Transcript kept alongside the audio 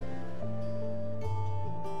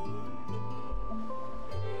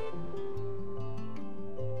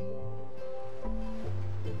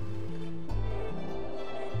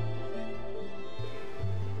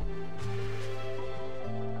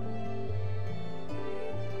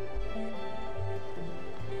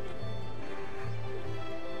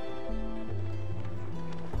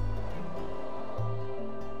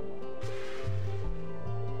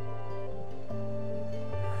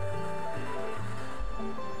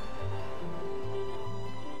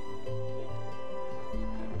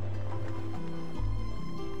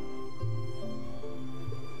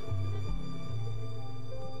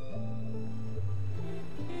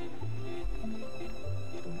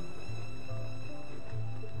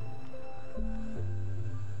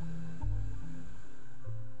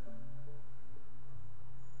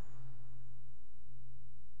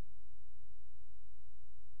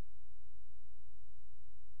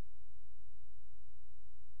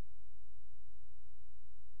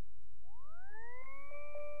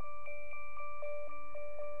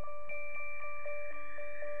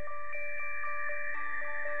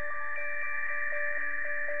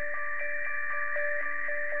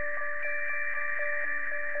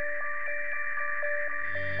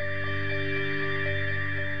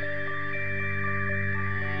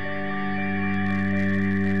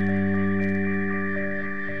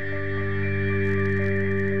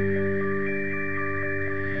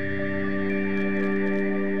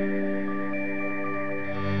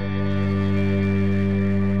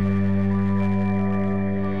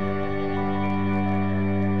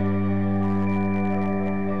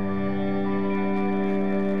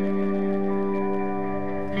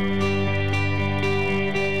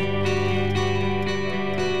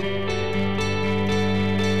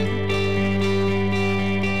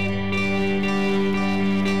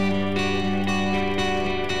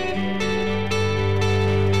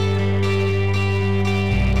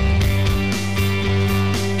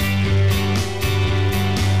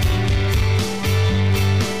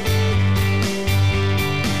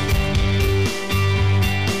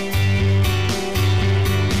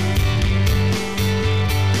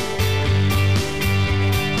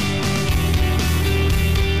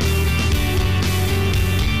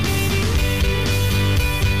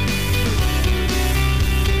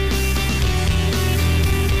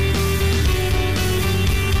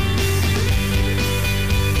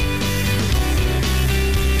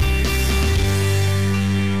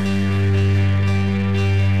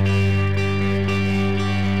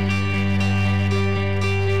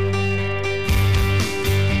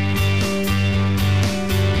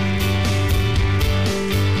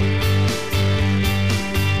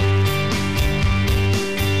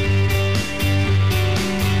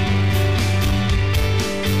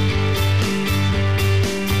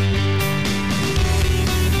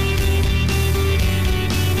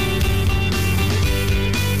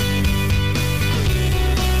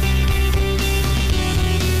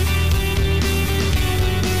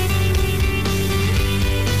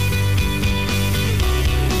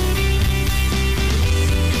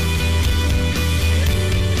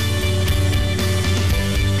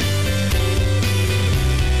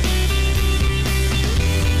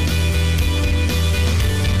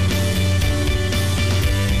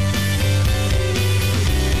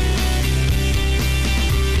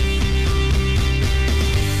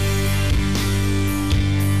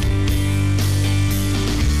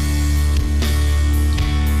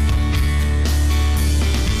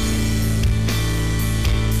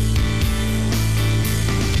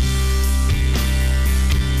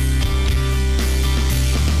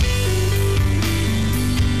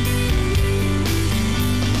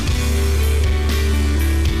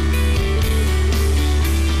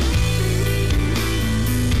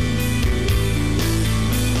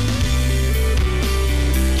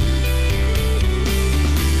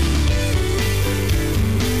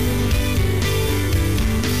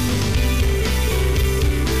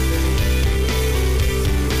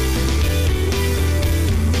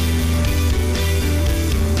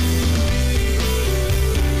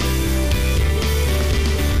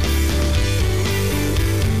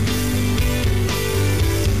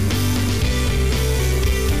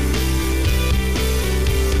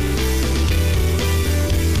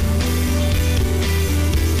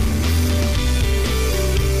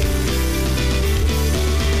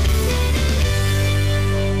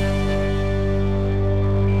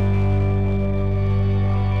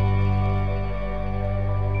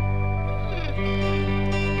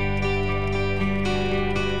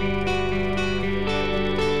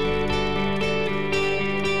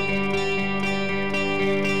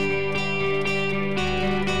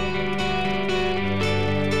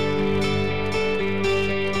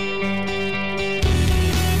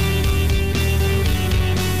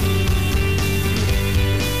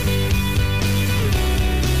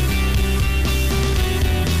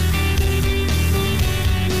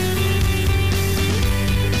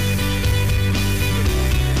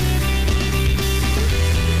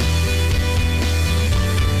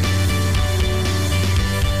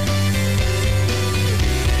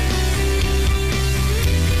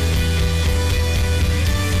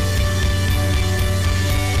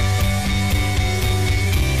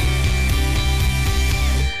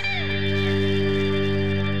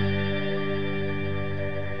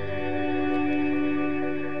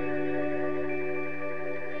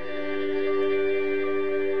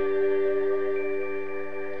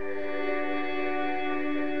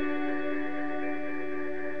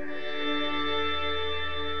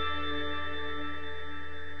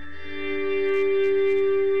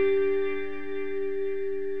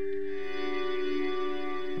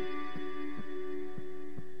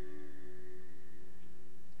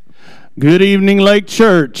Good evening, Lake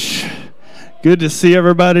Church. Good to see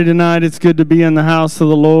everybody tonight. It's good to be in the house of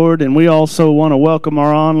the Lord, and we also want to welcome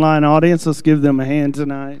our online audience. Let's give them a hand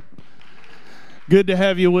tonight. Good to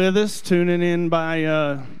have you with us, tuning in by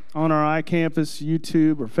on our iCampus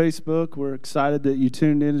YouTube or Facebook. We're excited that you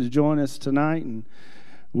tuned in to join us tonight, and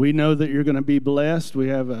we know that you're going to be blessed. We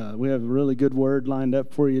have a really good word lined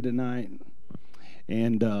up for you tonight,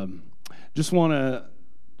 and just want to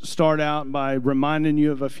start out by reminding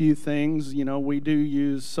you of a few things. You know, we do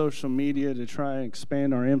use social media to try and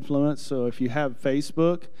expand our influence. So if you have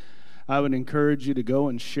Facebook, I would encourage you to go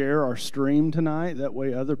and share our stream tonight. That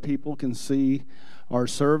way other people can see our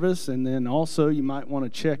service. And then also you might want to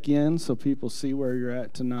check in so people see where you're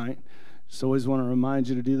at tonight. Just always want to remind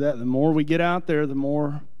you to do that. The more we get out there, the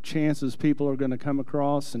more chances people are going to come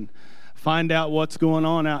across and find out what's going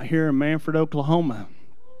on out here in Manford, Oklahoma.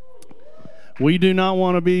 We do not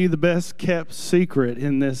want to be the best kept secret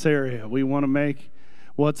in this area. We want to make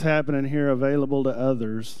what's happening here available to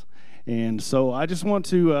others. And so I just want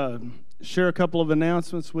to share a couple of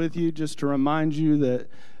announcements with you just to remind you that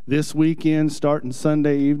this weekend, starting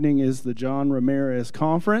Sunday evening, is the John Ramirez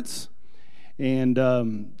Conference. And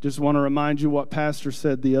just want to remind you what Pastor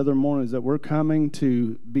said the other morning, is that we're coming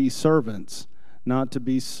to be servants, not to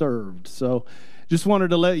be served. So just wanted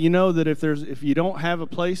to let you know that if you don't have a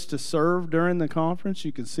place to serve during the conference,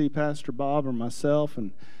 you can see Pastor Bob or myself,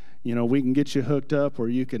 and we can get you hooked up, or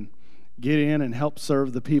you can get in and help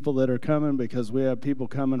serve the people that are coming, because we have people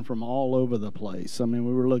coming from all over the place. I mean,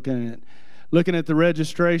 we were looking at the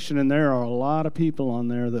registration, and there are a lot of people on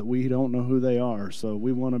there that we don't know who they are. So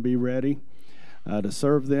we want to be ready to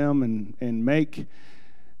serve them and make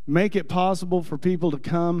it possible for people to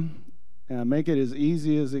come. Make it as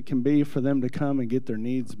easy as it can be for them to come and get their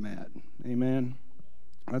needs met. Amen.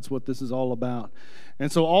 That's what this is all about. And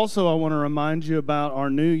so also I want to remind you about our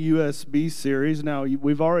new USB series. Now,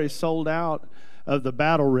 we've already sold out of the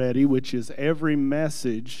Battle Ready, which is every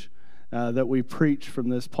message that we preach from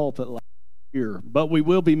this pulpit last year. But we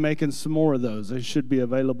will be making some more of those. They should be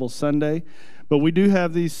available Sunday. But we do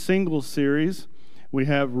have these single series. We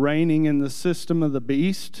have Reigning in the System of the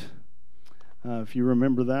Beast. If you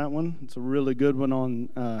remember that one, it's a really good one on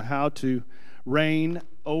how to reign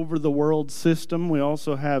over the world system. We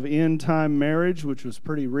also have End Time Marriage, which was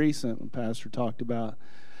pretty recent when Pastor talked about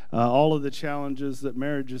all of the challenges that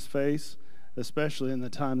marriages face, especially in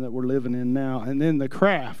the time that we're living in now. And then The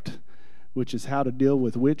Craft, which is how to deal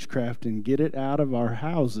with witchcraft and get it out of our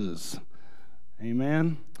houses.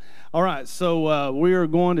 Amen. All right, so we are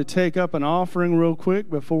going to take up an offering real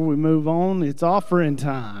quick before we move on. It's offering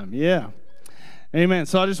time, yeah. Amen.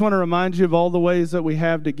 So I just want to remind you of all the ways that we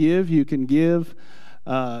have to give. You can give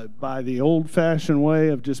by the old-fashioned way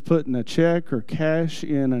of just putting a check or cash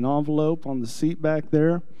in an envelope on the seat back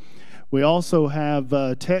there. We also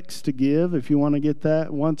have text to give if you want to get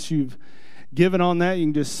that. Once you've given on that, you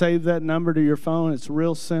can just save that number to your phone. It's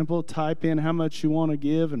real simple. Type in how much you want to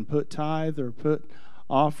give and put tithe or put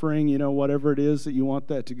offering, whatever it is that you want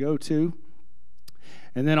that to go to.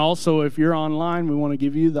 And then also, if you're online, we want to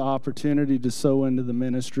give you the opportunity to sow into the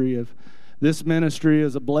ministry. If this ministry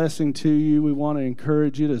is a blessing to you, we want to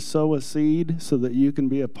encourage you to sow a seed so that you can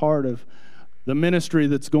be a part of the ministry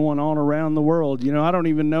that's going on around the world. I don't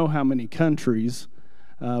even know how many countries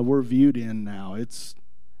we're viewed in now.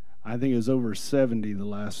 I think it was over 70 the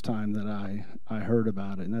last time that I heard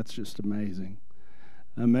about it, and that's just amazing.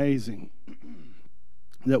 Amazing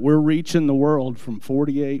that we're reaching the world from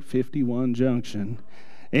 4851 Junction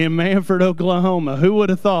in Manford, Oklahoma. Who would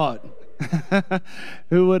have thought?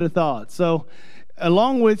 Who would have thought? So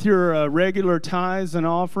along with your regular tithes and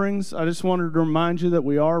offerings, I just wanted to remind you that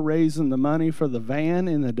we are raising the money for the van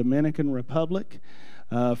in the Dominican Republic,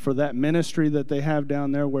 for that ministry that they have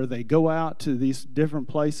down there, where they go out to these different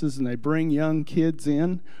places and they bring young kids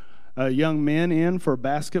in, young men in for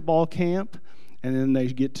basketball camp, and then they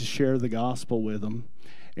get to share the gospel with them.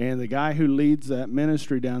 And the guy who leads that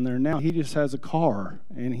ministry down there now, he just has a car,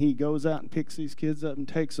 and he goes out and picks these kids up and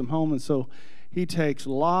takes them home. And so he takes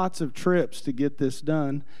lots of trips to get this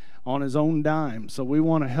done on his own dime. So we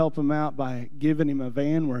want to help him out by giving him a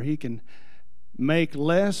van where he can make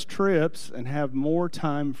less trips and have more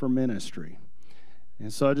time for ministry.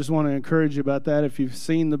 And so I just want to encourage you about that. If you've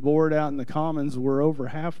seen the board out in the Commons, we're over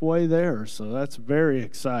halfway there. So that's very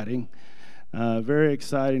exciting. Very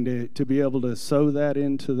exciting to be able to sow that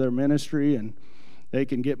into their ministry, and they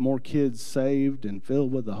can get more kids saved and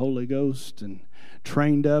filled with the Holy Ghost and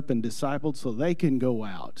trained up and discipled so they can go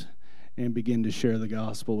out and begin to share the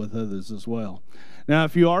gospel with others as well. Now,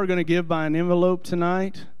 if you are going to give by an envelope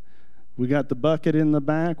tonight, We got the bucket in the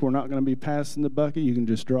back. We're not going to be passing the bucket. You can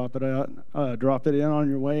just drop it in on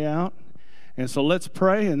your way out. And so let's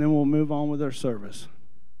pray, and then we'll move on with our service.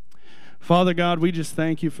 Father God, we just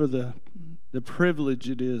thank you for the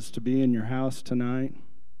privilege it is to be in your house tonight.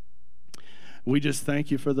 We just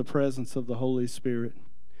thank you for the presence of the Holy Spirit.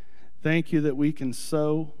 Thank you that we can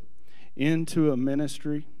sow into a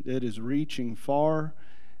ministry that is reaching far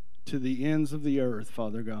to the ends of the earth,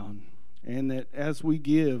 Father God. And that as we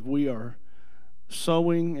give, we are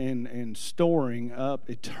sowing and storing up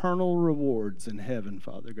eternal rewards in heaven,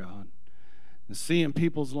 Father God. And seeing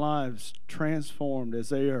people's lives transformed as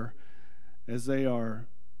they are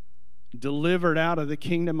delivered out of the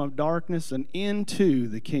kingdom of darkness and into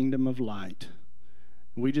the kingdom of light.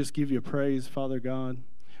 We just give you praise, Father God.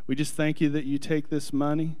 We just thank you that you take this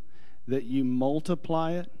money, that you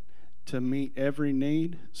multiply it to meet every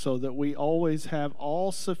need, so that we always have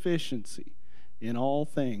all sufficiency in all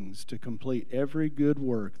things to complete every good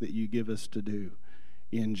work that you give us to do.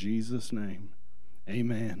 In Jesus' name,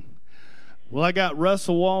 amen. Well, I got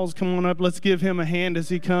Russell Walls coming up. Let's give him a hand as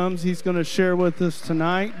he comes. He's going to share with us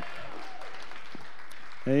tonight.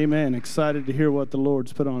 Amen. Excited to hear what the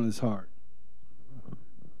Lord's put on his heart.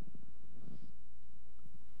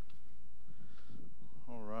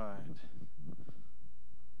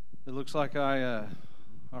 It looks like I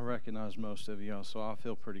recognize most of y'all, so I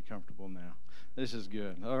feel pretty comfortable now. This is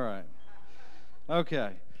good. All right.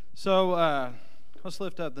 Okay. So let's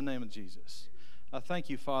lift up the name of Jesus. I thank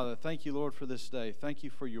you, Father. Thank you, Lord, for this day. Thank you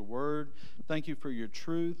for your word. Thank you for your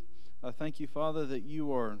truth. I thank you, Father, that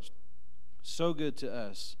you are so good to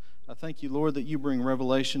us. I thank you, Lord, that you bring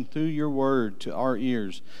revelation through your word to our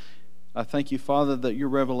ears. I thank you, Father, that your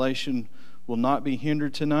revelation will not be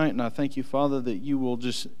hindered tonight, and I thank you, Father, that you will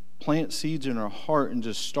just plant seeds in our heart and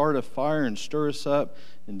just start a fire and stir us up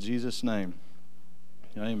in Jesus' name.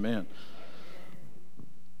 Amen.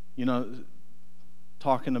 You know,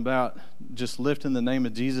 talking about just lifting the name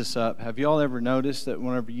of Jesus up, have y'all ever noticed that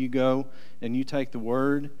whenever you go and you take the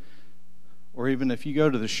word, or even if you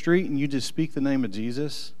go to the street and you just speak the name of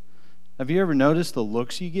Jesus, have you ever noticed the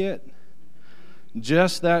looks you get?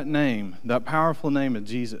 Just that name, that powerful name of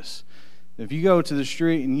Jesus. If you go to the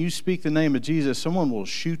street and you speak the name of Jesus, someone will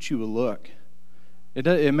shoot you a look.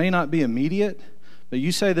 It may not be immediate, but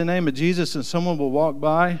you say the name of Jesus and someone will walk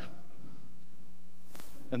by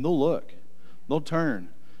and they'll look. They'll turn.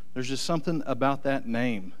 There's just something about that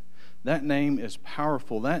name. That name is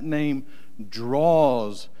powerful. That name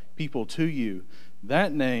draws people to you.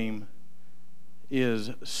 That name is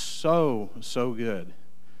so good.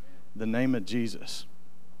 The name of Jesus.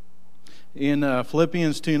 In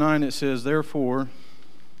Philippians 2:9 it says, Therefore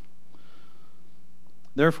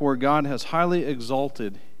God has highly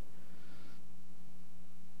exalted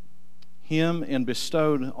him and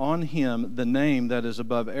bestowed on him the name that is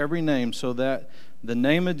above every name, so that the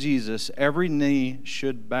name of Jesus every knee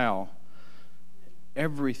should bow.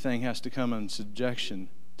 Everything has to come in subjection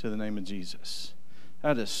to the name of Jesus.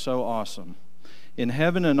 That is so awesome. In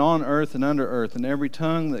heaven and on earth and under earth, and every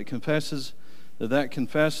tongue that confess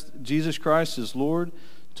Jesus Christ is Lord,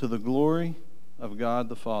 to the glory of God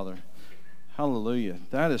the Father. Hallelujah.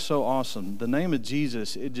 That is so awesome. The name of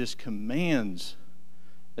Jesus, it just commands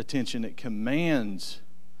attention. It commands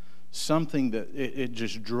something that it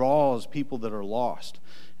just draws people that are lost.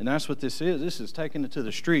 And that's what this is. This is taking it to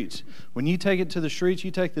the streets. When you take it to the streets, you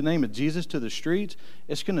take the name of Jesus to the streets,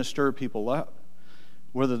 it's going to stir people up.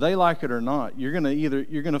 Whether they like it or not, you're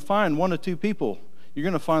going to find one or two people. You're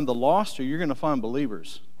going to find the lost, or you're going to find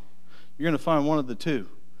believers. You're going to find one of the two.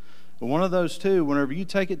 But one of those two, whenever you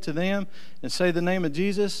take it to them and say the name of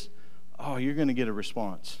Jesus, you're going to get a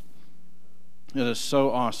response. It is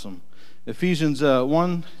so awesome. Ephesians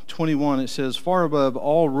 1:21, it says, Far above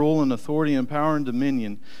all rule and authority and power and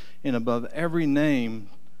dominion, and above every name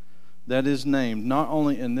that is named, not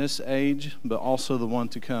only in this age, but also the one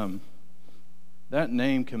to come. That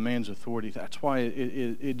name commands authority. That's why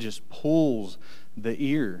it just pulls the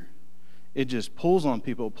ear. It just pulls on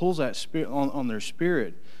people. It pulls that spirit on their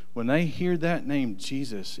spirit. When they hear that name,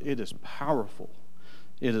 Jesus, it is powerful.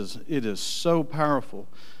 It is so powerful.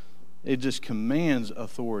 It just commands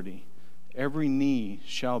authority. Every knee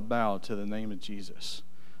shall bow to the name of Jesus.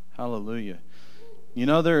 Hallelujah. You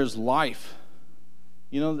know, there is life.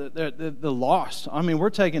 You know, the lost. I mean, we're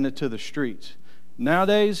taking it to the streets.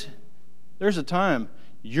 Nowadays, there's a time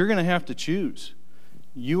you're going to have to choose.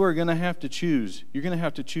 You are going to have to choose. You're going to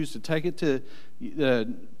have to choose to take it to,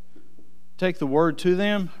 take the word to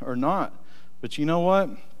them or not. But you know what?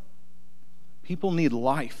 People need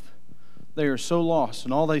life. They are so lost,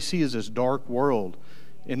 and all they see is this dark world.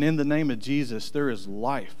 And in the name of Jesus, there is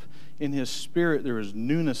life. In His Spirit there is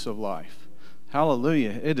newness of life.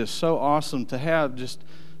 Hallelujah. It is so awesome to have just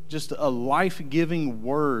a life-giving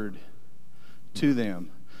word to them.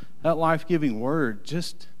 That life-giving word,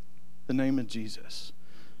 just the name of Jesus.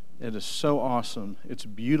 It is so awesome. It's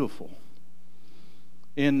beautiful.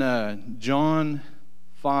 In John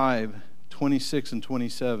 5:26 and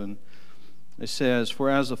 27, it says, "For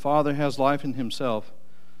as the Father has life in Himself,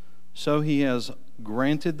 so He has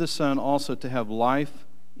granted the Son also to have life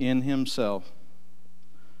in Himself.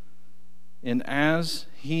 And as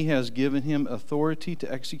He has given Him authority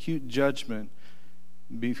to execute judgment,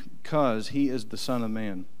 because He is the Son of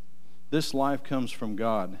Man." This life comes from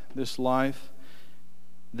God. This life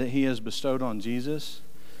that He has bestowed on Jesus,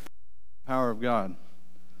 the power of God.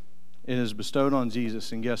 It is bestowed on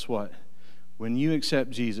Jesus, and guess what? When you accept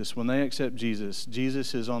Jesus, when they accept Jesus,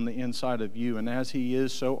 Jesus is on the inside of you, and as He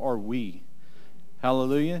is, so are we.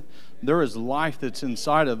 Hallelujah. There is life that's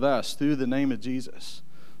inside of us through the name of Jesus.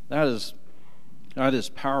 That is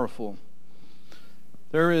powerful.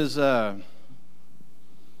 There is, tell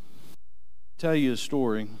you a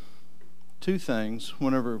story. Two things.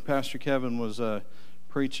 Whenever Pastor Kevin was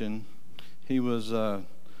preaching, he was, I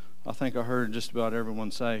think I heard just about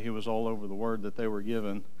everyone say he was all over the word that they were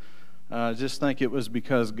given. I just think it was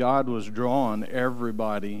because God was drawing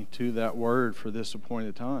everybody to that word for this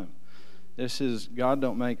appointed time. God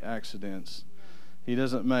don't make accidents. He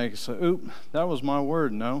doesn't make, that was my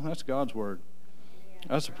word. No, that's God's word.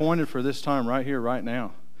 That's appointed for this time right here, right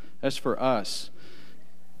now. That's for us.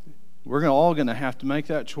 We're all going to have to make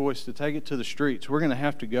that choice to take it to the streets. We're going to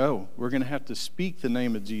have to go. We're going to have to speak the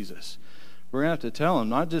name of Jesus. We're going to have to tell them,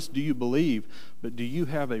 not just do you believe, but do you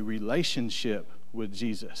have a relationship with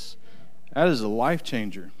Jesus? That is a life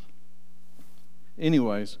changer.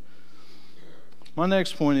 Anyways, my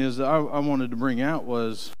next point is that I wanted to bring out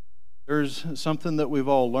was there's something that we've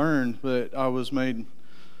all learned, but I was made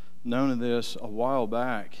known of this a while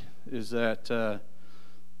back, is that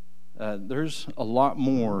there's a lot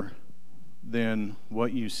more than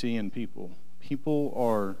what you see in people. People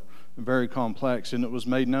are very complex, and it was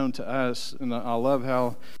made known to us, and I love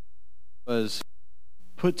how it was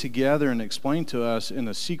put together and explained to us in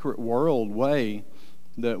a secret world way,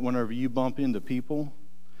 that whenever you bump into people,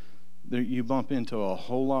 you bump into a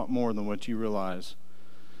whole lot more than what you realize.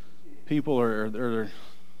 People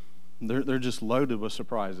they're just loaded with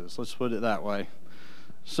surprises. Let's put it that way.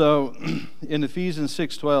 So in Ephesians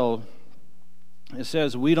 6:12, it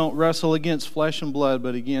says, "We don't wrestle against flesh and blood,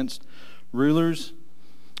 but against rulers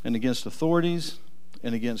and against authorities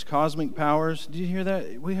and against cosmic powers." Did you hear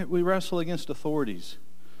that? We wrestle against authorities.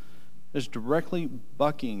 It's directly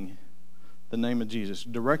bucking the name of Jesus,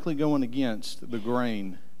 directly going against the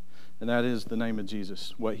grain, and that is the name of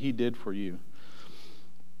Jesus, what He did for you.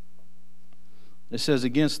 It says,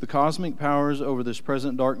 "Against the cosmic powers over this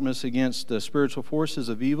present darkness, against the spiritual forces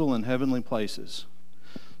of evil in heavenly places."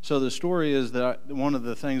 So the story is that one of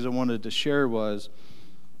the things I wanted to share was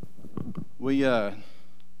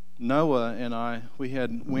Noah and I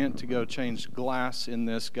had went to go change glass in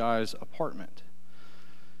this guy's apartment.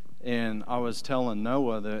 And I was telling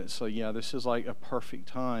Noah that, so yeah, this is like a perfect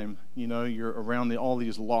time. You know, you're around all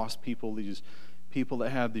these lost people, these people that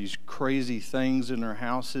have these crazy things in their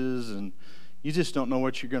houses, and you just don't know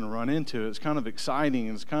what you're going to run into. It's kind of exciting,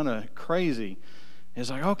 and it's kind of crazy.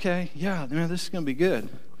 It's like, okay, yeah, man, this is going to be good.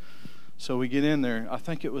 So we get in there. I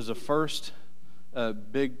think it was the first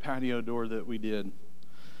big patio door that we did.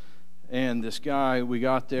 And this guy, we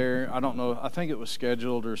got there, I don't know, I think it was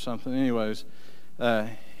scheduled or something. Anyways,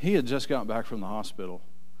 he had just gotten back from the hospital.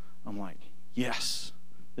 I'm like, yes,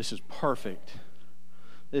 this is perfect.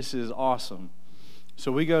 This is awesome.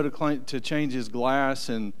 So we go to change his glass,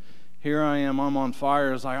 and here I am, I'm on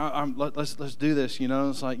fire. It's like, let's do this, you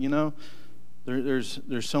know. It's like, you know, there's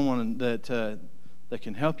someone that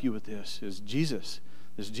can help you with this. Is Jesus.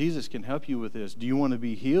 This Jesus can help you with this. Do you want to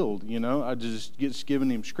be healed? You know, I just giving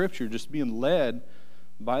him scripture, just being led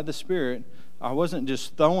by the Spirit. I wasn't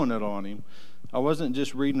just throwing it on him. I wasn't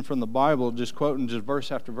just reading from the Bible, just quoting just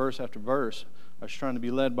verse after verse after verse. I was trying to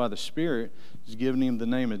be led by the Spirit, just giving him the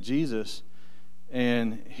name of Jesus,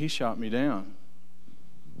 and he shot me down.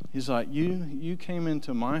 He's like, you came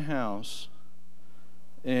into my house,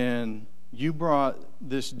 and you brought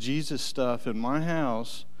this Jesus stuff in my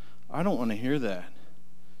house. I don't want to hear that.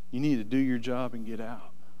 You need to do your job and get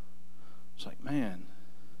out. It's like, man,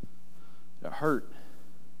 it hurt.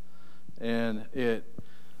 And it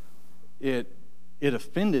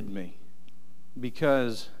offended me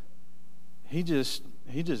because he just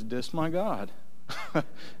dissed my God.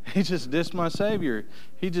 He just dissed my Savior.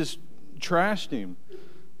 He just trashed him.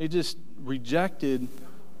 He just rejected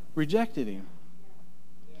rejected him.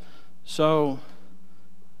 So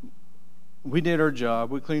we did our job.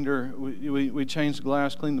 We cleaned we changed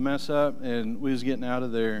glass, cleaned the mess up, and we was getting out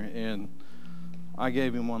of there. And I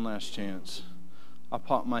gave him one last chance. I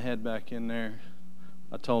popped my head back in there.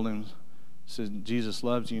 I told him, said, Jesus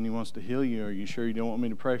loves you and he wants to heal you. Are you sure you don't want me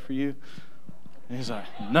to pray for you? And he's like,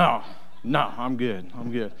 no, I'm good. I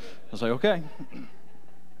was like, okay.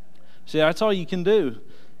 See, that's all you can do.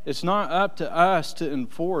 It's not up to us to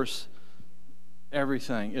enforce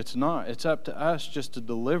everything. It's not. It's up to us just to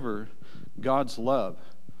deliver God's love.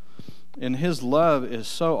 And his love is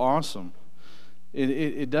so awesome.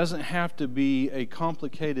 It doesn't have to be a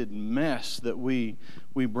complicated mess that we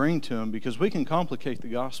bring to him, because we can complicate the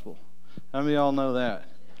gospel. How many of y'all know that?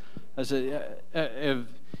 I said,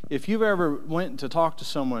 if you've ever went to talk to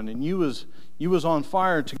someone and you was on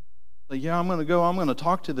fire to, yeah, I'm going to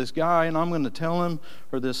talk to this guy and I'm going to tell him,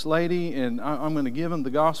 or this lady, and I'm going to give him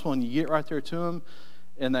the gospel, and you get right there to him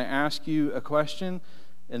and they ask you a question,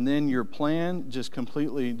 and then your plan just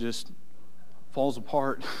completely just falls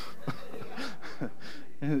apart.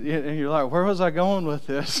 And you're like, where was I going with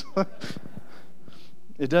this?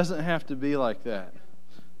 It doesn't have to be like that.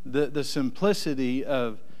 The simplicity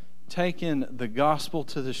of taking the gospel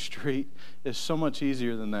to the street is so much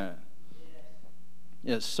easier than that.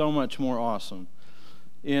 It's so much more awesome.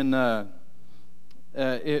 It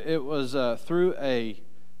was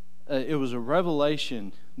it was a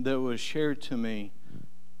revelation that was shared to me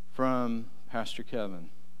from Pastor Kevin,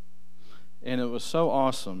 and it was so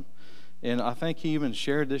awesome. And I think he even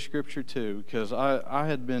shared this scripture too, because I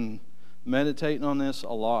had been meditating on this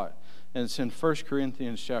a lot. And it's in 1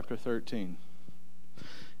 Corinthians chapter 13.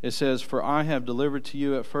 It says, "For I have delivered to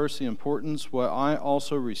you at first the importance what I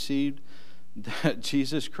also received, that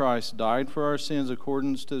Jesus Christ died for our sins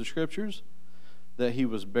according to the Scriptures, that he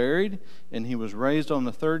was buried, and he was raised on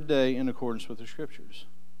the third day in accordance with the Scriptures."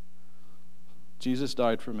 Jesus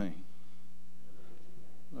died for me.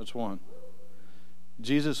 That's one.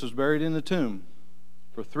 Jesus was buried in the tomb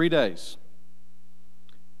for 3 days,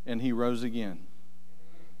 and he rose again.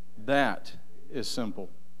 That is simple.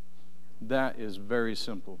 That is very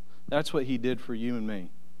simple. That's what he did for you and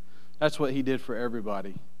me. That's what he did for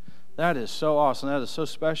everybody. That is so awesome. That is so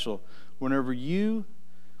special. Whenever you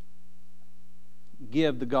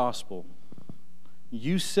give the gospel,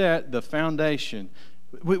 you set the foundation.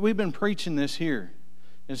 We've been preaching this here.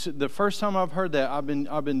 And so the first time I've heard that, I've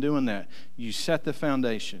been doing that. You set the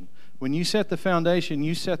foundation. When you set the foundation,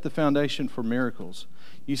 you set the foundation for miracles.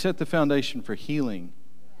 You set the foundation for healing.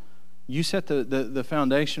 You set the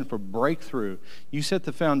foundation for breakthrough. You set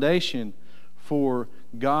the foundation for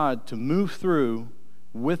God to move through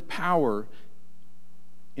with power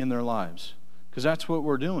in their lives. Because that's what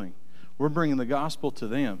we're doing. We're bringing the gospel to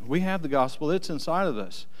them. We have the gospel. It's inside of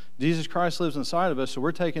us. Jesus Christ lives inside of us, so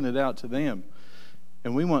we're taking it out to them.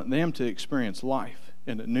 And we want them to experience life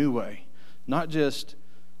in a new way. Not just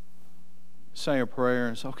say a prayer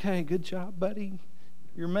and say, okay, good job, buddy.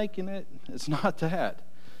 You're making it. It's not that.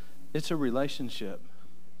 It's a relationship.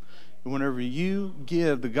 And whenever you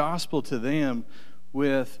give the gospel to them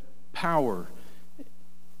with power,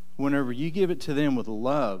 whenever you give it to them with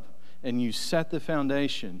love, and you set the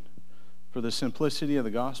foundation for the simplicity of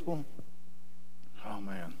the gospel, oh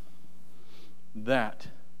man, that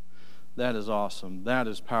is awesome. That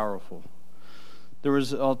is powerful.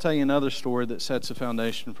 I'll tell you another story that sets a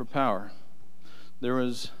foundation for power.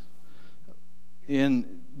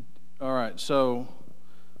 So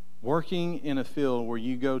working in a field where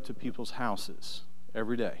you go to people's houses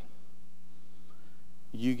every day,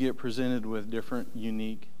 you get presented with different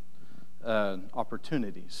unique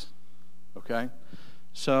opportunities. Okay?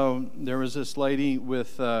 So there was this lady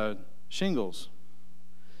with shingles,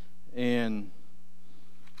 and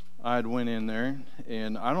I had went in there,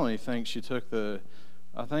 and I don't even think she took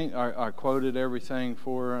I think I quoted everything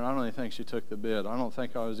for her, and I don't even think she took the bid. I don't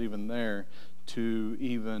think I was even there to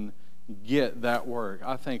even get that work.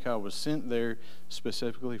 I think I was sent there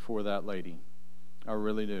specifically for that lady. I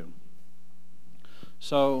really do.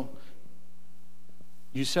 So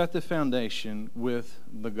you set the foundation with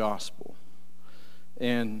the gospel.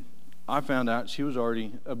 And I found out she was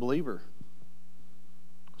already a believer.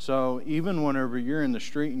 So even whenever you're in the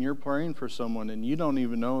street and you're praying for someone and you don't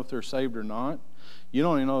even know if they're saved or not, you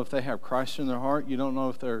don't even know if they have Christ in their heart, you don't know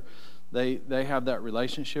if they have that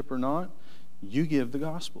relationship or not, you give the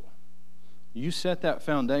gospel. You set that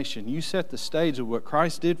foundation. You set the stage of what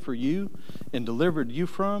Christ did for you and delivered you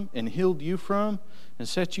from and healed you from and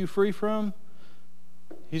set you free from.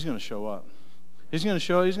 He's going to show up. He's going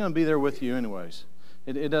to be there with you anyways.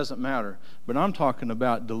 It doesn't matter. But I'm talking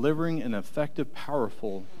about delivering an effective,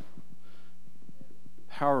 powerful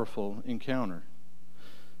powerful encounter.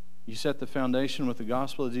 You set the foundation with the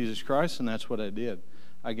gospel of Jesus Christ, and that's what I did.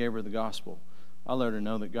 I gave her the gospel. I let her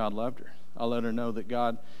know that God loved her. I let her know that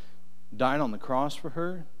God died on the cross for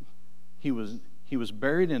her. He was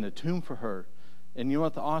buried in a tomb for her. And you know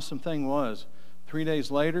what the awesome thing was? 3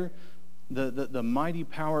 days later, the mighty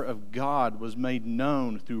power of God was made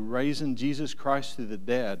known through raising Jesus Christ through the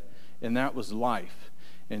dead, and that was life.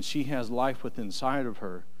 And she has life within inside of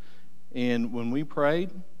her. And when we prayed,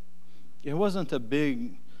 it wasn't a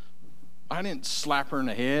big, I didn't slap her in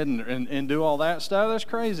the head and do all that stuff. That's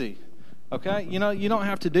crazy. Okay? You know, you don't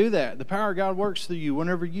have to do that. The power of God works through you.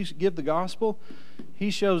 Whenever you give the gospel,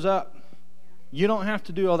 He shows up. You don't have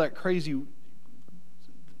to do all that crazy,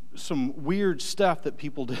 some weird stuff that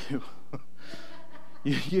people do.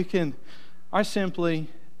 you can, I simply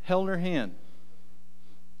held her hand.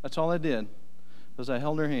 That's all I did, was I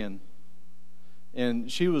held her hand.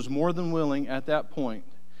 And she was more than willing at that point.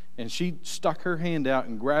 And she stuck her hand out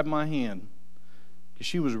and grabbed my hand because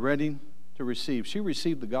she was ready to receive. She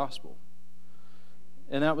received the gospel.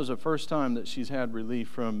 And that was the first time that she's had relief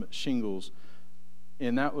from shingles.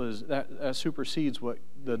 And that supersedes what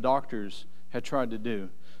the doctors had tried to do.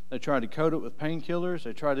 They tried to coat it with painkillers.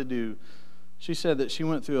 They tried to do. She said that she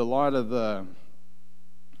went through a lot of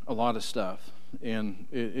stuff, and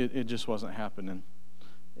it just wasn't happening.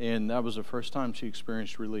 And that was the first time she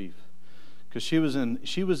experienced relief, because she was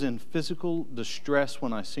in physical distress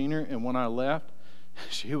when I seen her, and when I left,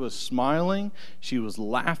 she was smiling, she was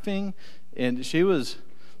laughing, and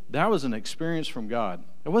that was an experience from God.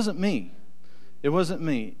 It wasn't me. It wasn't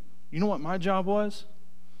me. You know what my job was?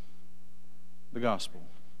 The gospel.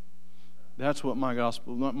 That's what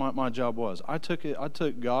my job was. I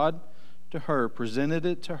took God to her, presented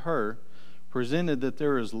it to her, presented that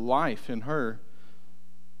there is life in her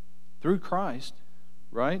through Christ,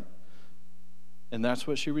 right? And that's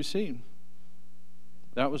what she received.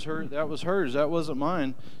 That was hers. That wasn't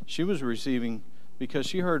mine. She was receiving because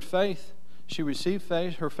she heard faith. She received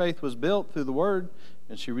faith. Her faith was built through the Word,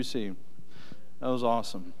 and she received. That was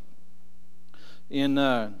awesome. In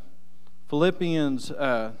Philippians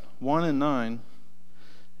 1 and 9,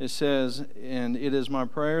 it says, "And it is my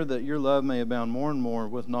prayer that your love may abound more and more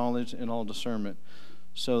with knowledge and all discernment,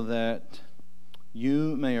 so that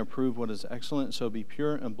you may approve what is excellent, so be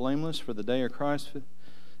pure and blameless for the day of Christ."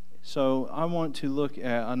 So I want to look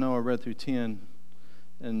at, I know I read through 10,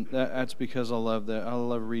 and that's because I love that. I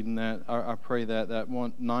love reading that. I pray that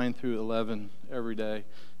 9 through 11 every day.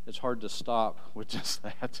 It's hard to stop with just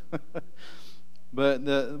that. But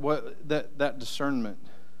that discernment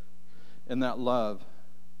and that love.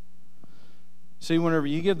 See, whenever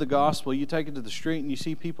you give the gospel, you take it to the street and you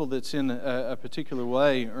see people that's in a particular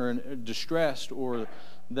way or distressed, or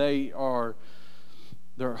they're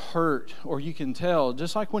hurt, or you can tell,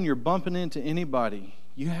 just like when you're bumping into anybody,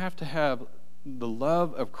 you have to have the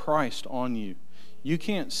love of Christ on you. You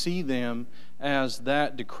can't see them as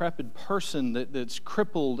that decrepit person that's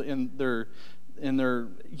crippled in their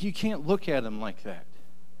you can't look at them like that.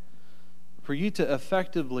 For you to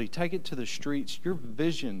effectively take it to the streets, your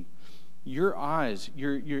vision, your eyes,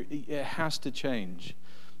 it has to change.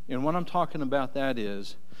 And what I'm talking about that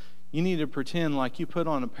is, you need to pretend like you put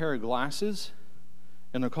on a pair of glasses,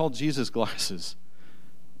 and they're called Jesus glasses.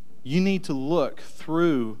 You need to look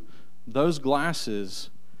through those glasses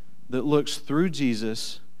that looks through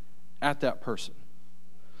Jesus at that person.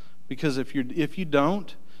 Because if you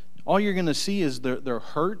don't, all you're going to see is their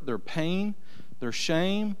hurt, their pain, their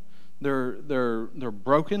shame, their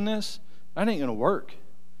brokenness. That ain't going to work.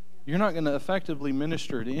 You're not going to effectively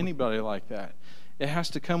minister to anybody like that. It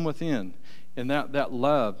has to come within, and that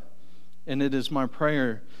love. And it is my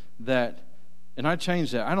prayer that, and I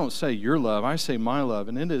change that. I don't say your love, I say my love.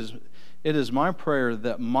 And it is my prayer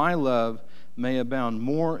that my love may abound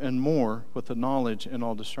more and more with the knowledge and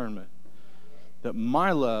all discernment. That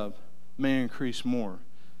my love may increase more.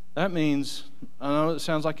 That means, I know it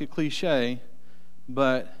sounds like a cliche,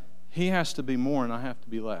 but He has to be more and I have to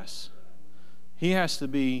be less. He has to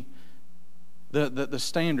be the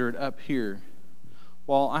standard up here,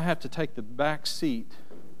 while I have to take the back seat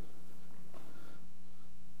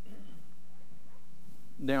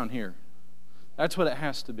down here. That's what it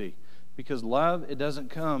has to be. Because love, it doesn't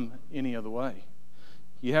come any other way.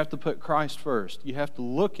 You have to put Christ first. You have to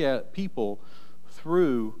look at people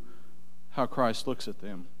through how Christ looks at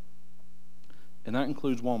them. And that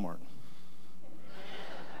includes Walmart.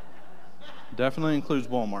 Definitely includes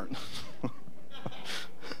Walmart.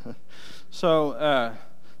 So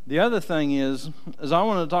the other thing is I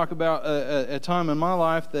want to talk about a time in my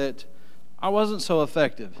life that I wasn't so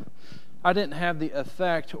effective. I didn't have the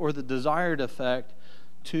effect or the desired effect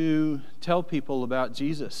to tell people about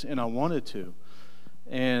Jesus, and I wanted to.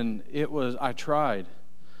 And I tried.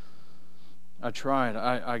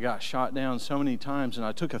 I got shot down so many times, and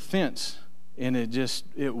I took offense, and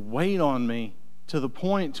it weighed on me to the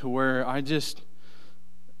point to where I just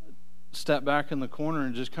stepped back in the corner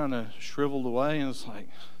and just kind of shriveled away, and it's like,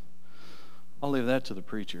 I'll leave that to the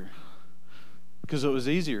preacher, because it was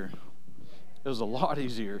easier. It was a lot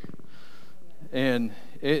easier. And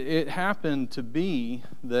it happened to be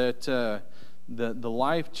that the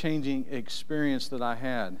life-changing experience that I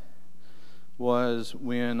had was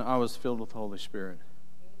when I was filled with the Holy Spirit.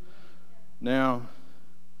 Now,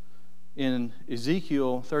 in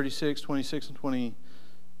Ezekiel 36, 26,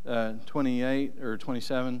 and 28 or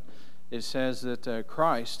 27, it says that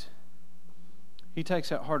Christ, He takes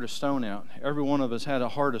that heart of stone out. Every one of us had a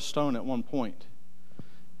heart of stone at one point.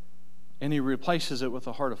 And He replaces it with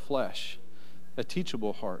a heart of flesh, a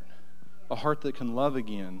teachable heart, a heart that can love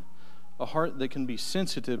again, a heart that can be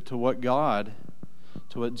sensitive to what God,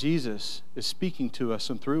 to what Jesus is speaking to us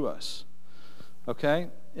and through us. Okay?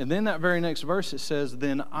 And then that very next verse, it says,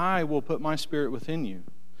 then I will put my Spirit within you.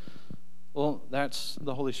 Well, that's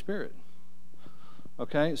the Holy Spirit.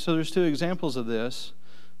 Okay? So there's two examples of this.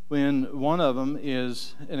 When one of them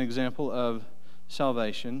is an example of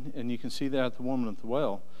salvation, and you can see that at the woman at the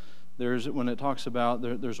well. When it talks about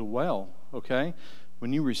there's a well, okay?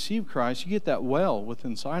 When you receive Christ, you get that well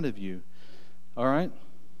within inside of you. All right?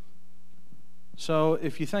 So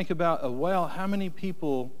if you think about a well, how many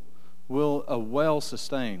people will a well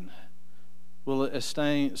sustain? Will it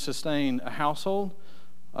sustain a household?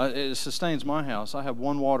 It sustains my house. I have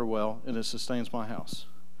one water well, and it sustains my house.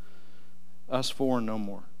 Us four and no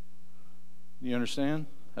more. You understand?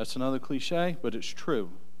 That's another cliche, but it's true.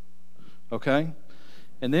 Okay?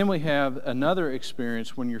 And then we have another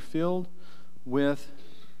experience when you're filled with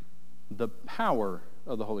the power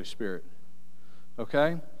of the Holy Spirit.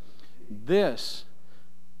 Okay? This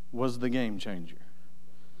was the game changer.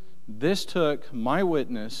 This took my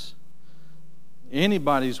witness,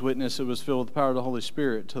 anybody's witness that was filled with the power of the Holy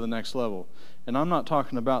Spirit, to the next level. And I'm not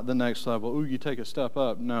talking about the next level. Ooh, you take a step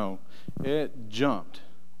up. No. It jumped.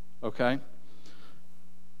 Okay?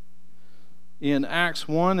 In Acts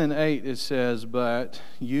 1 and 8, it says, but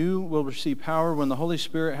you will receive power when the Holy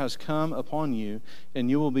Spirit has come upon you,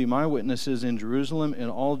 and you will be my witnesses in Jerusalem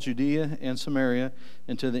and all Judea and Samaria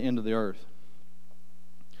and to the end of the earth.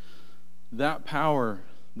 That power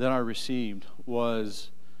that I received I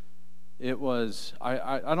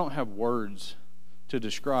don't have words to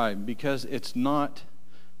describe, because it's not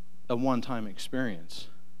a one-time experience.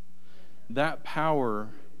 That power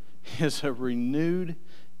is a renewed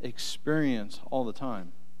experience all the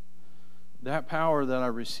time. That power that I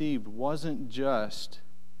received wasn't just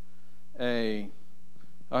I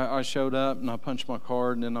showed up and I punched my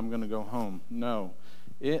card and then I'm going to go home. No,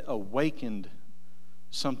 it awakened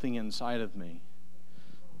something inside of me.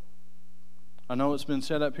 I know it's been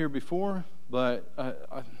said up here before, but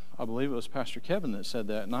I believe it was Pastor Kevin that said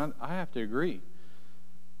that, and I have to agree.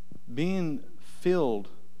 Being filled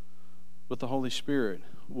with the Holy Spirit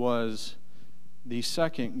was the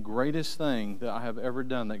second greatest thing that I have ever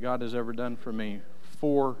done, that God has ever done for me,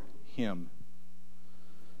 for Him.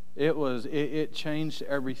 It changed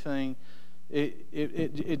everything.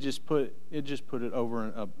 It just put it over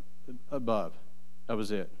and up, above. That was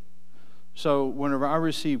it. So whenever I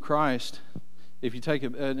received Christ, if you take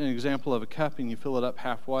an example of a cup and you fill it up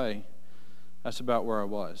halfway, that's about where I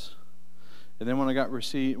was. And then when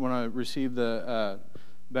I received the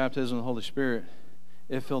baptism of the Holy Spirit,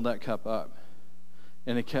 it filled that cup up.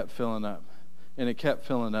 And it kept filling up, and it kept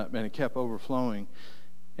filling up, and it kept overflowing,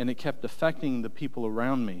 and it kept affecting the people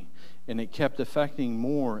around me, and it kept affecting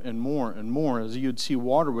more and more and more. As you'd see,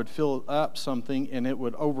 water would fill up something, and it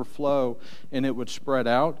would overflow, and it would spread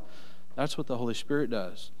out. That's what the Holy Spirit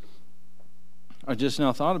does. I just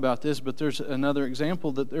now thought about this, but there's another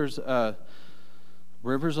example that there's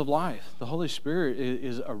rivers of life. The Holy Spirit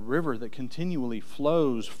is a river that continually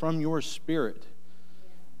flows from your spirit.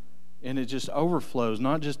 And it just overflows,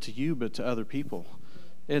 not just to you, but to other people.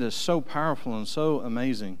 It is so powerful and so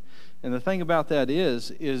amazing. And the thing about that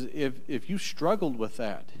is if you struggled with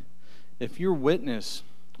that, if your witness,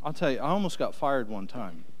 I'll tell you, I almost got fired one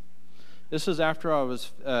time. This is after I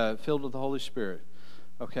was filled with the Holy Spirit.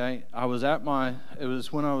 Okay? it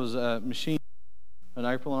was when I was machine, and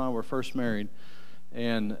April and I were first married.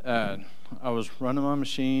 And I was running my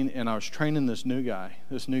machine, and I was training this new guy.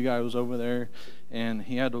 This new guy was over there, and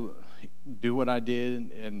he had to do what I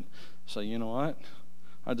did. And so, you know what?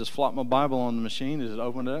 I just flopped my Bible on the machine, just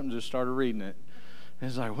opened it up, and just started reading it. And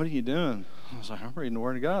he's like, "What are you doing?" I was like, "I'm reading the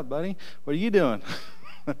Word of God, buddy. What are you doing?"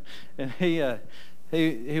 And he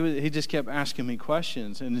just kept asking me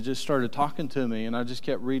questions, and he just started talking to me, and I just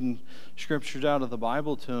kept reading scriptures out of the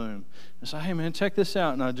Bible to him. I said, hey man, check this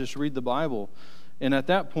out, and I just read the Bible. And at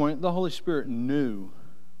that point, the Holy Spirit knew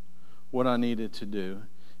what I needed to do.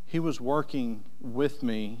 He was working with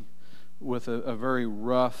me with a very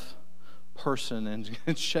rough person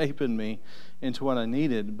and shaping me into what I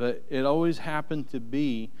needed. But it always happened to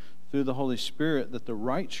be through the Holy Spirit that the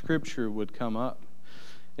right scripture would come up.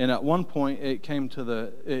 And at one point, it came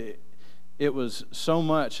to it was so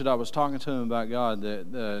much that I was talking to him about God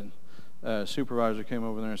that the supervisor came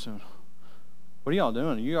over there and said, what are y'all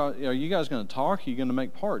doing? Are you guys going to talk? Are you going to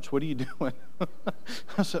make parts? What are you doing?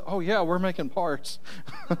 I said, oh yeah, we're making parts.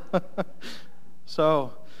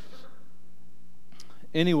 So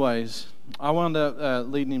anyways, I wound up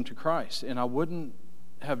leading him to Christ, and I wouldn't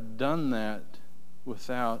have done that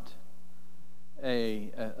without a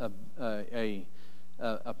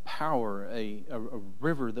power, a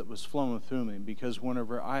river that was flowing through me. Because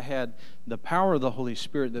whenever I had the power of the Holy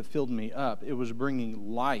Spirit that filled me up, it was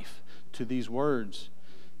bringing life to these words.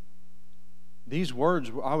 These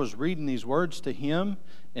words, I was reading these words to him,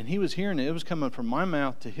 and he was hearing it. It was coming from my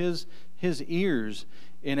mouth to his ears,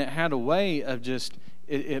 and it had a way of just,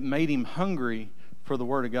 it made him hungry for the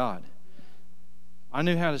Word of God. I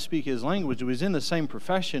knew how to speak his language. We was in the same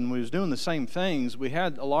profession. We was doing the same things. We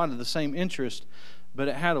had a lot of the same interest, but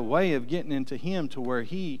it had a way of getting into him to where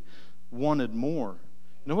he wanted more.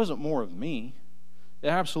 And it wasn't more of me. It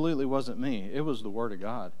absolutely wasn't me. It was the Word of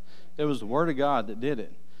God. It was the Word of God that did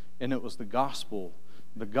it, and it was the gospel.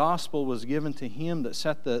 The gospel was given to him that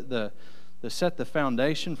set the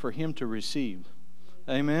foundation for him to receive.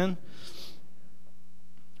 Amen.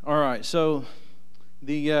 All right. So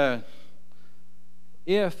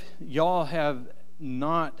if y'all have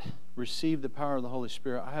not received the power of the Holy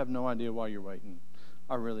Spirit, I have no idea why you're waiting.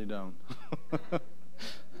 I really don't.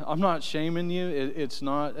 I'm not shaming you. It's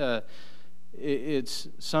not. It's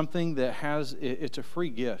something that it's a free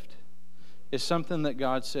gift. It's something that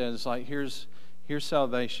God says, like, here's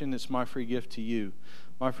salvation. It's my free gift to you.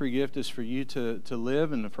 My free gift is for you to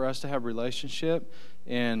live and for us to have relationship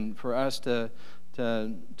and for us to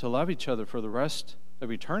love each other for the rest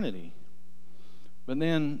of eternity. But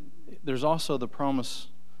then there's also the promise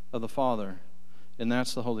of the Father, and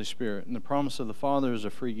that's the Holy Spirit. And the promise of the Father is a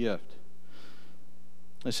free gift.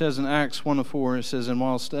 It says in Acts 1:4, it says, and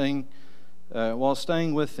while staying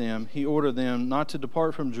with them, he ordered them not to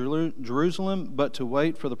depart from Jerusalem, but to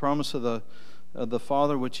wait for the promise of the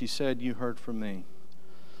Father, which he said, you heard from me.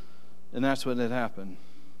 And that's what had happened.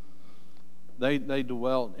 They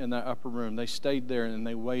dwelt in that upper room. They stayed there and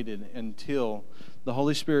they waited until the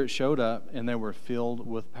Holy Spirit showed up and they were filled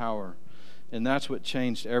with power. And that's what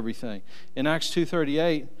changed everything. In Acts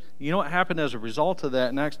 2:38, you know what happened as a result of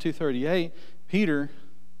that? In Acts 2:38, Peter,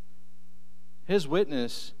 his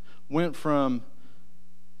witness went from,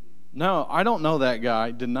 no, I don't know that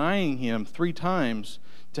guy, denying him 3 times,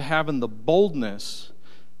 to having the boldness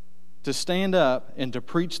to stand up and to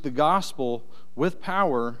preach the gospel with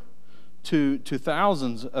power to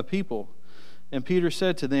thousands of people. And Peter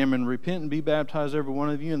said to them, and repent and be baptized every one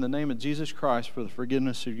of you in the name of Jesus Christ for the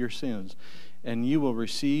forgiveness of your sins, and you will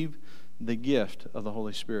receive the gift of the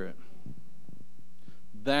Holy Spirit.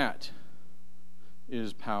 That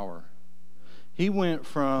is power. He went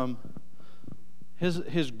from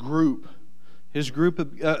his group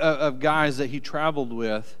of guys that he traveled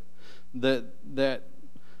with, that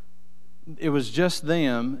it was just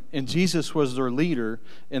them, and Jesus was their leader,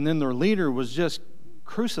 and then their leader was just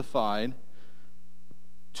crucified,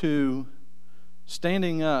 to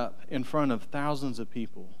standing up in front of thousands of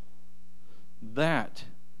people. That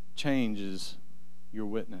changes your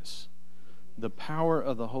witness. The power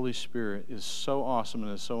of the Holy Spirit is so awesome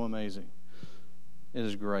and is so amazing. It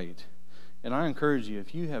is great. And I encourage you,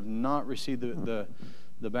 if you have not received the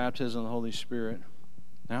baptism of the Holy Spirit,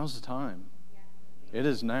 now's the time. It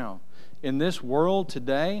is now. In this world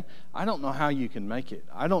today, I don't know how you can make it.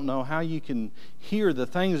 I don't know how you can hear the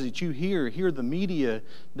things that you hear the media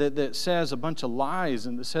that says a bunch of lies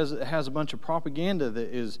and that says it has a bunch of propaganda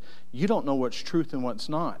that is, you don't know what's truth and what's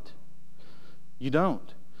not. You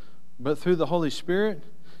don't. But through the Holy Spirit,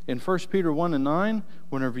 in 1 Peter 1:9,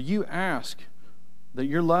 whenever you ask that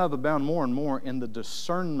your love abound more and more in the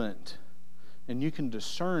discernment, and you can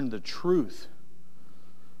discern the truth,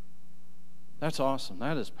 that's awesome.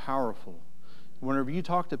 That is powerful. Whenever you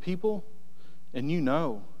talk to people and you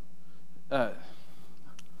know,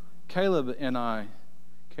 Caleb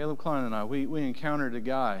Klein and I, we encountered a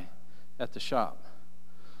guy at the shop.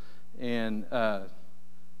 And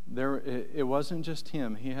it wasn't just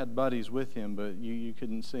him. He had buddies with him, but you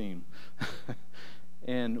couldn't see him.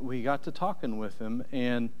 And we got to talking with him,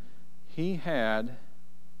 and he had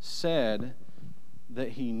said that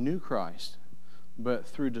he knew Christ, but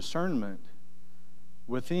through discernment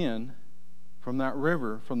within, from that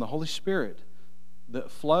river, from the Holy Spirit that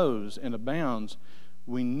flows and abounds,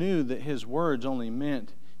 we knew that his words only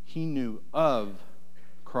meant he knew of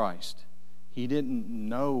Christ. He didn't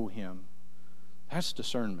know him. That's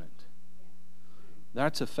discernment.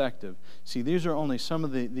 That's effective. See, these are only some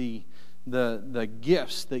of the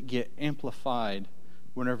gifts that get amplified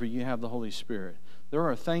whenever you have the Holy Spirit. There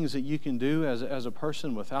are things that you can do as a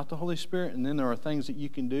person without the Holy Spirit, and then there are things that you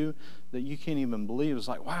can do that you can't even believe. It's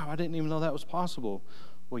like, wow, I didn't even know that was possible.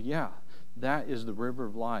 Well, yeah, that is the river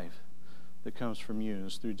of life that comes from you, and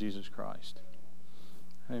it's through Jesus Christ.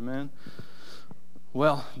 Amen.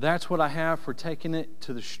 Well, that's what I have for taking it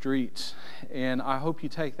to the streets. And I hope you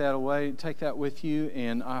take that away, take that with you,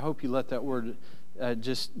 and I hope you let that word,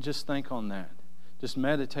 just think on that. Just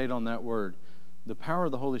meditate on that word. The power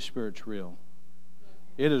of the Holy Spirit's real.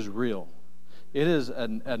 It is real. It is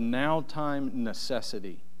a now-time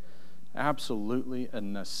necessity. Absolutely a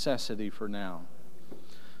necessity for now.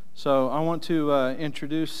 So I want to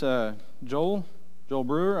introduce Joel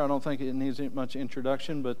Brewer. I don't think it needs much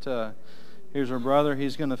introduction, but here's our brother.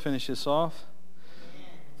 He's going to finish this off.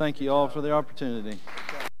 Thank you all for the opportunity.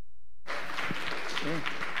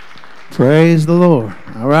 Praise the Lord.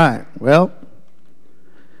 All right. Well,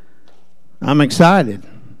 I'm excited.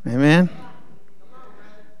 Amen.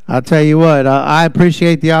 I'll tell you what, I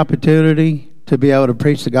appreciate the opportunity to be able to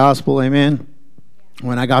preach the gospel. Amen.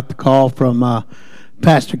 When I got the call from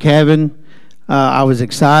Pastor Kevin, I was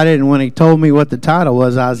excited. And when he told me what the title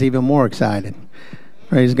was, I was even more excited.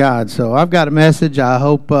 Praise God. So I've got a message. I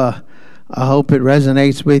hope it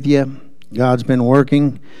resonates with you. God's been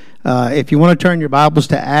working. If you want to turn your Bibles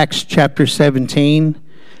to Acts chapter 17,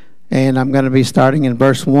 and I'm going to be starting in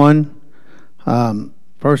verse 1.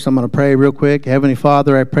 First, I'm going to pray real quick. Heavenly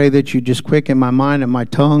Father, I pray that you just quicken my mind and my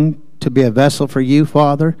tongue to be a vessel for you,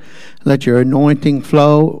 Father. Let your anointing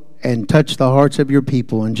flow and touch the hearts of your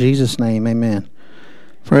people. In Jesus' name, amen.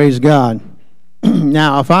 Praise God.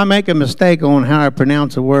 Now, if I make a mistake on how I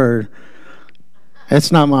pronounce a word,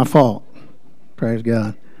 it's not my fault. Praise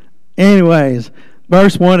God. Anyways,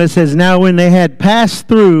 verse 1, it says, Now when they had passed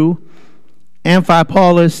through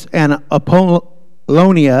Amphipolis and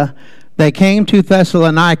Apollonia, they came to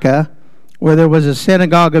Thessalonica, where there was a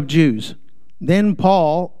synagogue of Jews. Then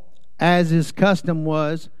Paul, as his custom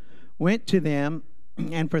was, went to them,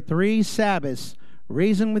 and for 3 Sabbaths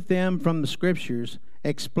reasoned with them from the Scriptures,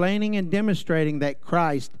 explaining and demonstrating that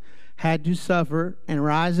Christ had to suffer and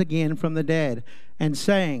rise again from the dead, and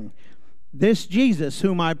saying, This Jesus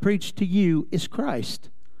whom I preach to you is Christ.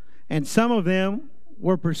 And some of them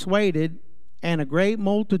were persuaded, and a great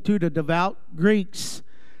multitude of devout Greeks,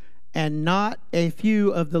 and not a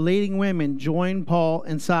few of the leading women joined Paul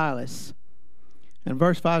and Silas. And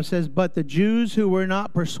verse 5 says, But the Jews who were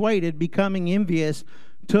not persuaded, becoming envious,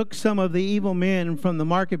 took some of the evil men from the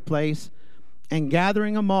marketplace, and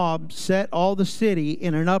gathering a mob, set all the city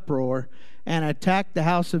in an uproar, and attacked the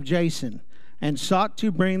house of Jason, and sought to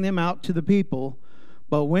bring them out to the people.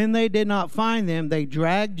 But when they did not find them, they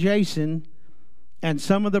dragged Jason and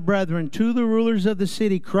some of the brethren to the rulers of the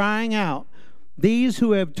city, crying out, These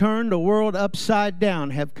who have turned the world upside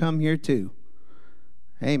down have come here too.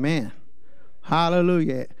 Amen.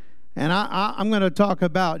 Hallelujah. And I'm going to talk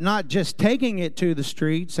about not just taking it to the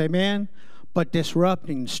streets, amen, but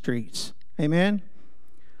disrupting the streets. Amen.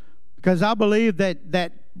 Because I believe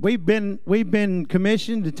that we've been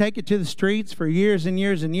commissioned to take it to the streets for years and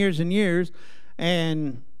years and years and years,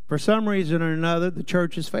 and for some reason or another, the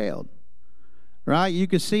church has failed. Right? You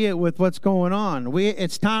can see it with what's going on.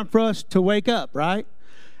 It's time for us to wake up, right?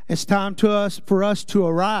 It's time for us to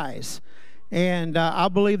arise. And I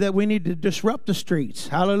believe that we need to disrupt the streets.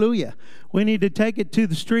 Hallelujah. We need to take it to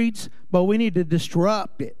the streets, but we need to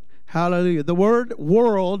disrupt it. Hallelujah. The word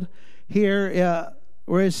world here,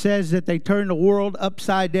 where it says that they turned the world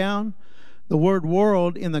upside down, the word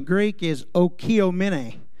world in the Greek is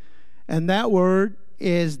okiomene. And that word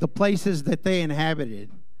is the places that they inhabited.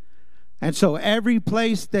 And so every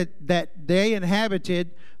place that they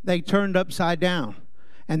inhabited, they turned upside down.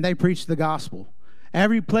 And they preached the gospel.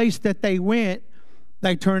 Every place that they went,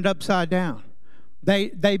 they turned upside down.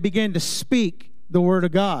 They began to speak the word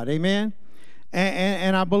of God. Amen?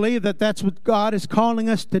 And I believe that that's what God is calling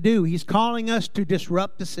us to do. He's calling us to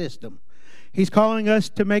disrupt the system. He's calling us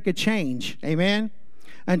to make a change. Amen?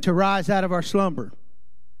 And to rise out of our slumber.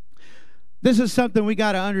 This is something we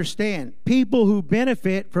got to understand. People who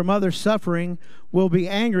benefit from others' suffering will be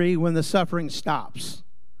angry when the suffering stops.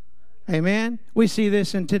 Amen? We see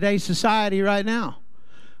this in today's society right now.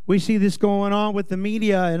 We see this going on with the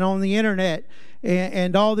media and on the internet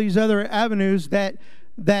and all these other avenues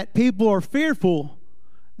that people are fearful.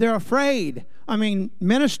 They're afraid. I mean,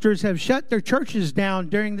 ministers have shut their churches down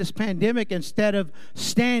during this pandemic instead of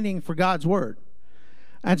standing for God's word.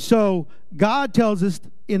 And so God tells us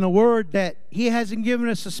in the word that he hasn't given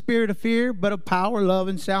us a spirit of fear, but of power, love,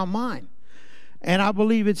 and sound mind. And I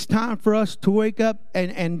believe it's time for us to wake up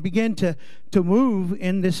and begin to move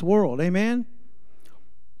in this world. Amen?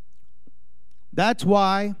 That's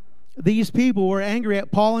why these people were angry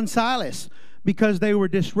at Paul and Silas, because they were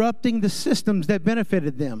disrupting the systems that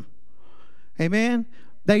benefited them. Amen?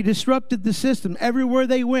 They disrupted the system. Everywhere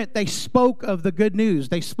they went, they spoke of the good news.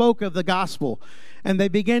 They spoke of the gospel. And they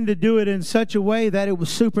began to do it in such a way that it was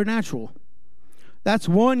supernatural. That's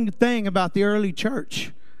one thing about the early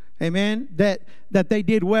church. Amen? That they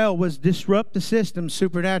did well was disrupt the system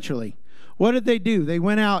supernaturally. What did they do? They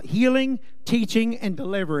went out healing, teaching, and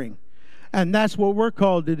delivering. And that's what we're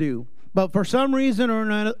called to do. But for some reason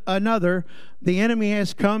or another, the enemy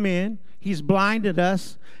has come in. He's blinded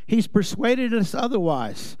us. He's persuaded us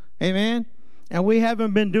otherwise. Amen? And we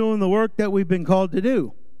haven't been doing the work that we've been called to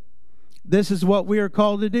do. This is what we are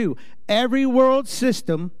called to do. Every world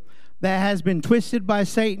system that has been twisted by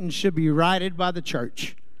Satan should be righted by the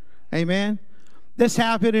church. Amen? This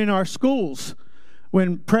happened in our schools.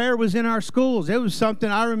 When prayer was in our schools, it was something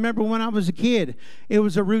I remember when I was a kid. It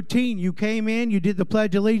was a routine. You came in, you did the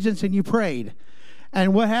Pledge of Allegiance, and you prayed.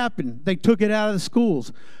 And what happened? They took it out of the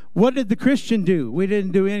schools. What did the Christian do? We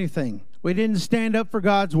didn't do anything. We didn't stand up for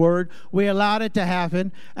God's word. We allowed it to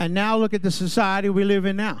happen. And now look at the society we live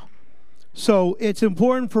in now. So it's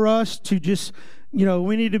important for us to just,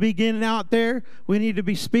 we need to be getting out there. We need to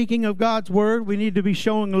be speaking of God's word. We need to be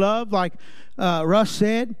showing love, like Russ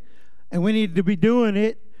said. And we need to be doing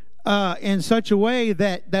it in such a way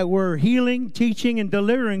that we're healing, teaching, and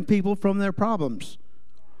delivering people from their problems.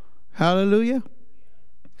 Hallelujah.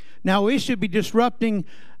 Now, we should be disrupting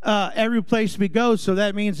every place we go. So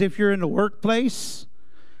that means if you're in the workplace,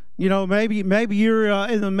 maybe you're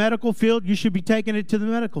in the medical field, you should be taking it to the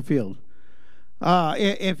medical field.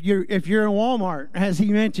 If you're in Walmart, as he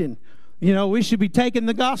mentioned, we should be taking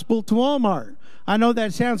the gospel to Walmart. I know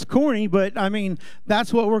that sounds corny, but I mean,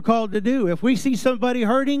 that's what we're called to do. If we see somebody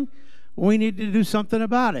hurting, we need to do something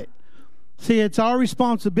about it. See, it's our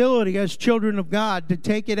responsibility as children of God to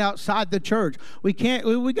take it outside the church. We got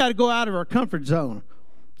to go out of our comfort zone.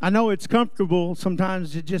 I know it's comfortable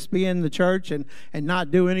sometimes to just be in the church and not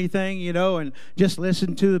do anything, and just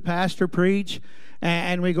listen to the pastor preach.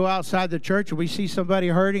 And we go outside the church and we see somebody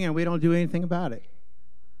hurting and we don't do anything about it.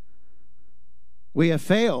 We have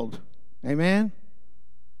failed. Amen?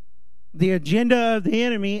 The agenda of the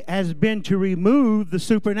enemy has been to remove the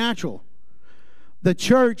supernatural. The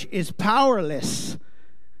church is powerless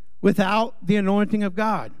without the anointing of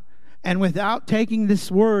God. And without taking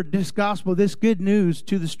this word, this gospel, this good news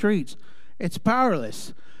to the streets, it's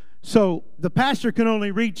powerless. So the pastor can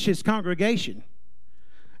only reach his congregation.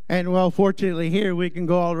 And well, fortunately here we can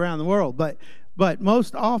go all around the world. But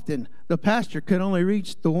most often, the pastor can only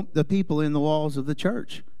reach the people in the walls of the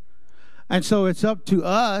church. And so it's up to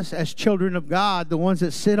us as children of God, the ones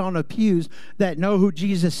that sit on the pews that know who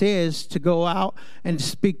Jesus is, to go out and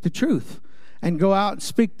speak the truth. And go out and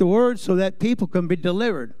speak the word so that people can be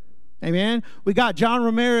delivered. Amen? We got John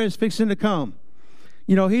Ramirez fixing to come.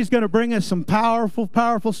 He's going to bring us some powerful,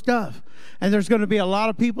 powerful stuff. And there's going to be a lot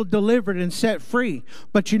of people delivered and set free.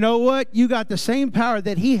 But you know what? You got the same power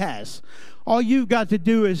that he has. All you've got to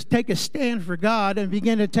do is take a stand for God and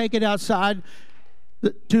begin to take it outside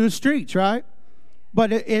to the streets, right?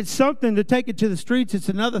 But it's something to take it to the streets. It's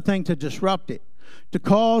another thing to disrupt it, to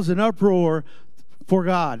cause an uproar for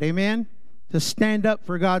God. Amen? To stand up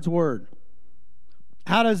for God's word.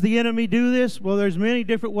 How does the enemy do this? Well, there's many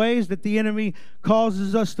different ways that the enemy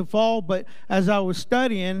causes us to fall. But as I was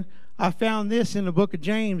studying, I found this in the book of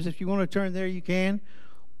James. If you want to turn there, you can.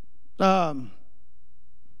 Let's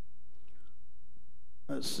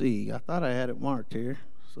see. I thought I had it marked here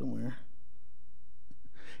somewhere.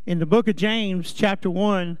 In the book of James, chapter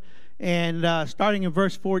 1, and starting in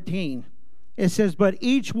verse 14, it says, "But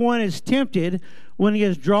each one is tempted when he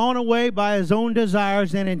is drawn away by his own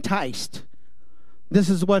desires and enticed." This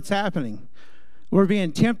is what's happening. We're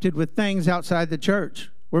being tempted with things outside the church.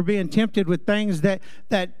 We're being tempted with things that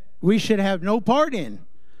we should have no part in.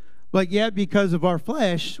 But yet, because of our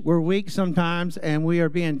flesh, we're weak sometimes, and we are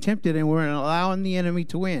being tempted, and we're allowing the enemy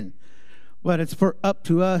to win. but it's up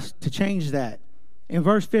to us to change that. In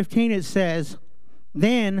verse 15 it says,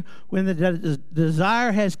 then when the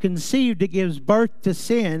desire has conceived, it gives birth to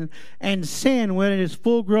sin, and sin, when it is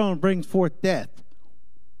full grown, brings forth death.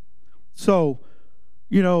 So,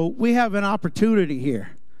 we have an opportunity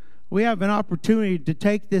here. We have an opportunity to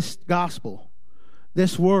take this gospel,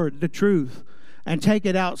 this word, the truth, and take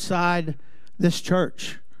it outside this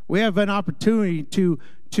church. We have an opportunity to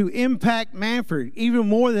impact Manford even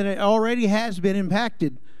more than it already has been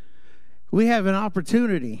impacted. We have an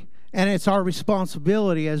opportunity, and it's our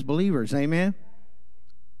responsibility as believers. Amen?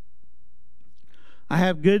 I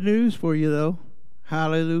have good news for you, though.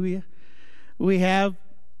 Hallelujah. We have,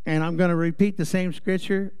 and I'm going to repeat the same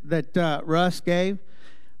scripture that Russ gave,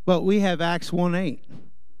 but we have Acts 1:8.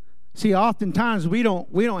 See, oftentimes we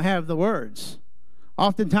don't have the words.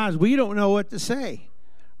 Oftentimes we don't know what to say,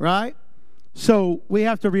 right? So we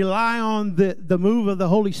have to rely on the move of the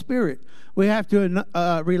Holy Spirit. We have to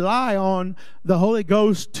rely on the Holy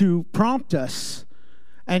Ghost to prompt us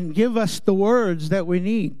and give us the words that we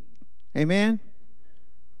need. Amen?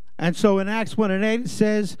 And so in Acts 1:8 it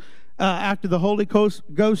says, after the Holy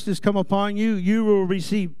Ghost has come upon you, you will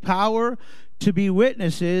receive power to be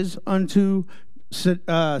witnesses unto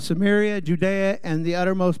Samaria, Judea, and the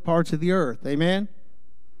uttermost parts of the earth. Amen?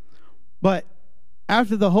 But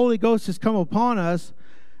after the Holy Ghost has come upon us,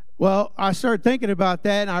 well, I started thinking about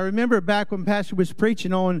that, and I remember back when Pastor was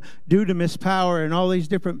preaching on dunamis power and all these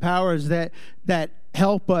different powers that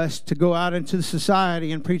help us to go out into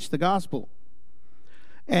society and preach the gospel.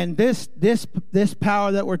 And this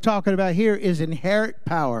power that we're talking about here is inherent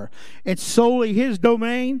power. It's solely His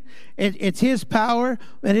domain. It's His power.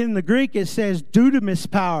 And in the Greek it says dunamis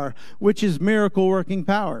power, which is miracle-working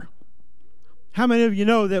power. How many of you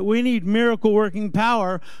know that we need miracle-working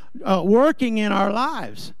power working in our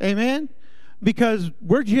lives? Amen? Because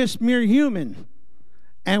we're just mere human.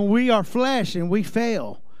 And we are flesh, and we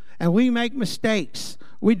fail. And we make mistakes.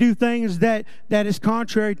 We do things that is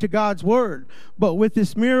contrary to God's word. But with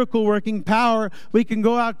this miracle-working power, we can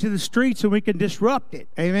go out to the streets and we can disrupt it.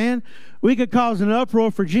 Amen? We could cause an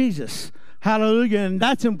uproar for Jesus. Hallelujah. And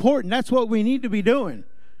that's important. That's what we need to be doing.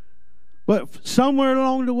 But somewhere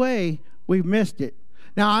along the way, we've missed it.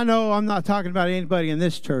 Now, I know I'm not talking about anybody in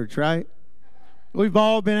this church, right? We've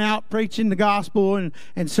all been out preaching the gospel and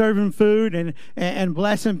serving food and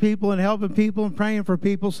blessing people and helping people and praying for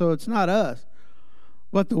people, so it's not us,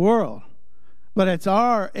 but the world. But it's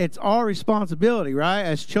our responsibility, right,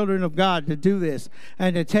 as children of God to do this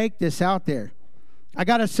and to take this out there. I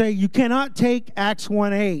got to say, you cannot take Acts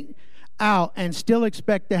 1:8 out and still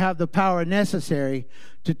expect to have the power necessary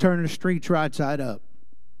to turn the streets right side up.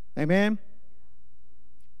 Amen?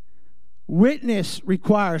 Witness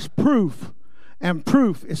requires proof, and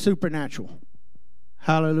proof is supernatural.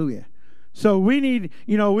 Hallelujah. So we need,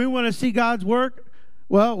 we want to see God's work.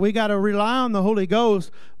 Well, we got to rely on the Holy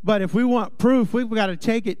Ghost, but if we want proof, we've got to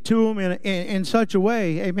take it to them in such a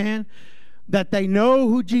way, amen, that they know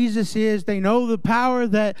who Jesus is, they know the power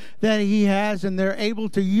that He has, and they're able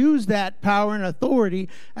to use that power and authority.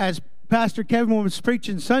 As Pastor Kevin was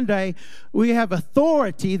preaching Sunday, we have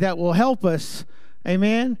authority that will help us,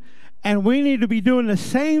 amen, and we need to be doing the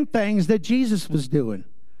same things that Jesus was doing.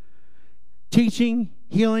 Teaching,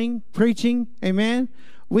 healing, preaching, amen.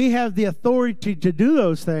 We have the authority to do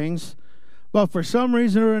those things, but for some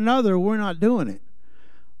reason or another, we're not doing it.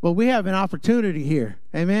 But we have an opportunity here,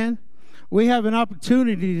 amen. We have an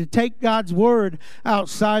opportunity to take God's word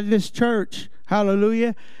outside this church,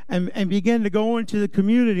 hallelujah, and begin to go into the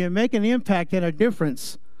community and make an impact and a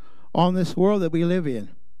difference on this world that we live in.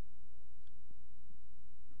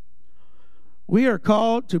 We are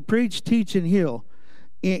called to preach, teach, and heal.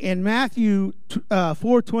 In Matthew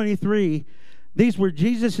 4:23, these were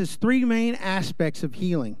Jesus' three main aspects of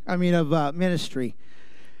ministry.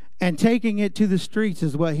 And taking it to the streets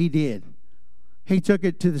is what He did. He took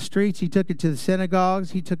it to the streets. He took it to the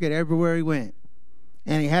synagogues. He took it everywhere He went.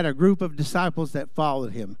 And He had a group of disciples that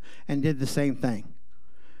followed Him and did the same thing.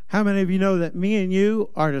 How many of you know that me and you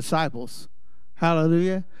are disciples?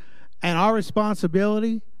 Hallelujah. And our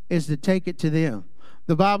responsibility is to take it to them.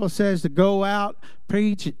 The Bible says to go out,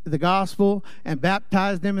 preach the gospel, and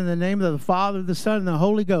baptize them in the name of the Father, the Son, and the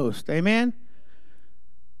Holy Ghost. Amen?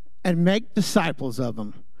 And make disciples of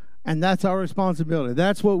them. And that's our responsibility.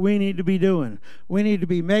 That's what we need to be doing. We need to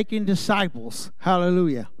be making disciples.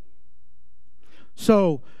 Hallelujah.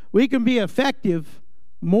 So we can be effective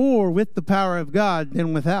more with the power of God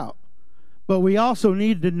than without. But we also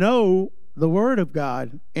need to know the Word of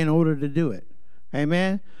God in order to do it.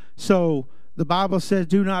 Amen? So the Bible says,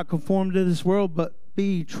 do not conform to this world, but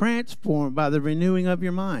be transformed by the renewing of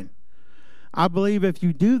your mind. I believe if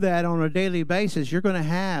you do that on a daily basis, you're going to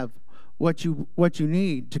have what you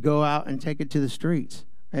need to go out and take it to the streets.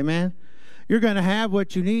 Amen? You're going to have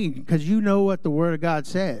what you need because you know what the Word of God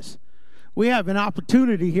says. We have an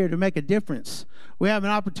opportunity here to make a difference. We have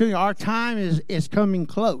an opportunity. Our time is coming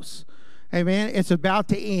close. Amen? It's about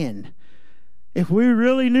to end. If we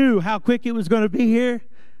really knew how quick it was going to be here,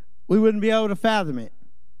 we wouldn't be able to fathom it.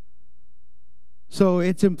 So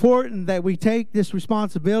it's important that we take this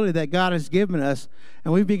responsibility that God has given us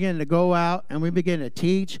and we begin to go out and we begin to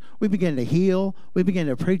teach, we begin to heal, we begin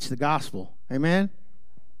to preach the gospel. Amen?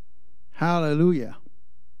 Hallelujah.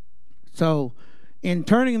 So in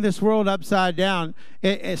turning this world upside down,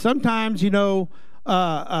 sometimes, we got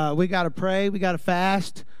to pray, we got to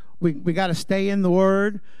fast, we got to stay in the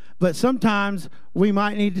Word. But sometimes we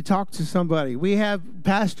might need to talk to somebody. We have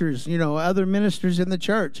pastors, other ministers in the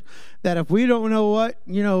church that if we don't know what,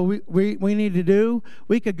 we need to do,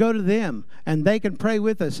 we could go to them and they can pray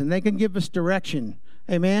with us and they can give us direction.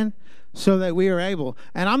 Amen? So that we are able.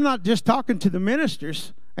 And I'm not just talking to the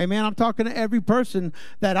ministers. Amen? I'm talking to every person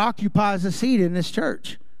that occupies a seat in this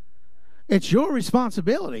church. It's your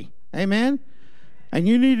responsibility. Amen? And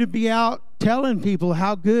you need to be out telling people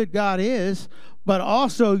how good God is, but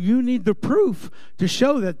also you need the proof to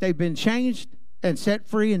show that they've been changed and set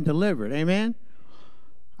free and delivered. Amen?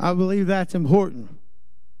 I believe that's important.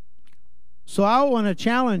 So I want to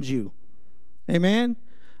challenge you. Amen?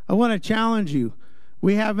 I want to challenge you.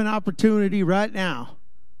 We have an opportunity right now.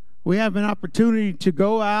 We have an opportunity to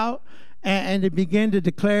go out and to begin to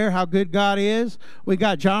declare how good God is. We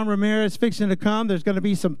got John Ramirez fixing to come. There's going to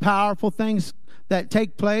be some powerful things that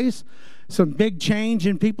take place, some big change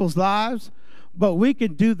in people's lives. But we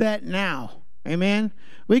could do that now. Amen?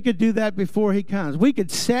 We could do that before he comes. We could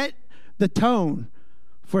set the tone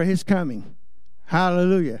for his coming.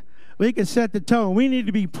 Hallelujah. We could set the tone. We need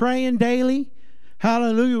to be praying daily.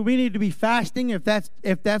 Hallelujah. We need to be fasting if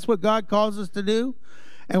that's what God calls us to do.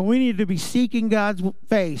 And we need to be seeking God's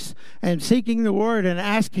face and seeking the Word and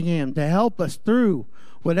asking Him to help us through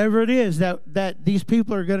whatever it is that these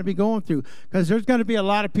people are going to be going through. Because there's going to be a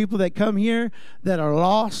lot of people that come here that are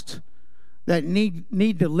lost, that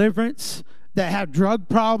need deliverance, that have drug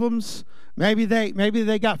problems. Maybe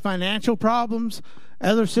they got financial problems,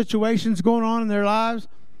 other situations going on in their lives.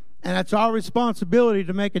 And it's our responsibility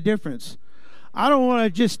to make a difference. I don't want to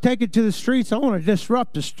just take it to the streets. I want to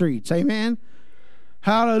disrupt the streets. Amen?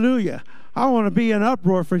 Hallelujah. I want to be an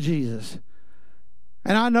uproar for Jesus.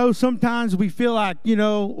 And I know sometimes we feel like,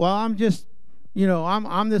 I'm just,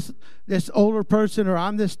 I'm this older person, or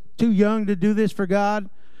I'm this too young to do this for God.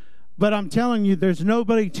 But I'm telling you, there's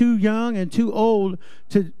nobody too young and too old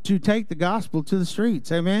to take the gospel to the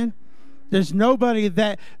streets. Amen? There's nobody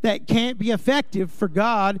that can't be effective for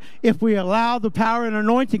God if we allow the power and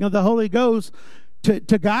anointing of the Holy Ghost to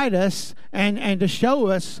guide us and to show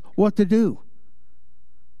us what to do.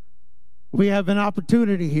 We have an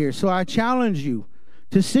opportunity here. So I challenge you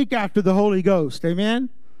to seek after the Holy Ghost. Amen?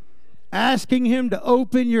 Asking Him to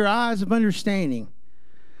open your eyes of understanding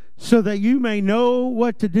so that you may know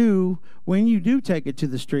what to do when you do take it to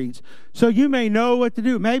the streets. So you may know what to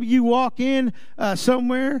do. Maybe you walk in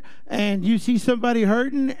somewhere and you see somebody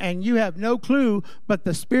hurting and you have no clue, but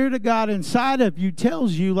the Spirit of God inside of you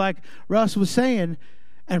tells you, like Russ was saying,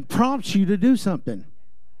 and prompts you to do something.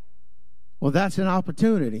 Well, that's an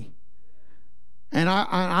opportunity. And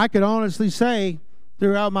I could honestly say,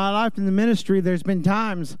 throughout my life in the ministry, there's been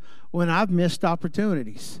times when I've missed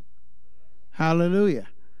opportunities. Hallelujah.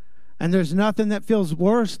 And there's nothing that feels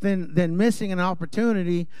worse than missing an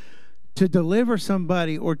opportunity to deliver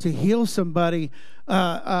somebody or to heal somebody.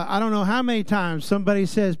 I don't know how many times somebody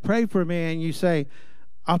says, pray for me, and you say,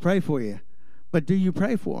 I'll pray for you. But do you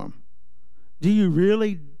pray for them? Do you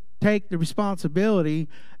really take the responsibility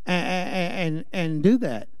and do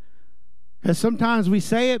that? Because sometimes we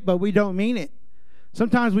say it, but we don't mean it.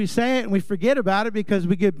 Sometimes we say it and we forget about it because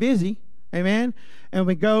we get busy. Amen? And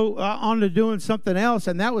we go on to doing something else,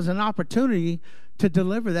 and that was an opportunity to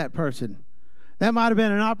deliver that person. That might have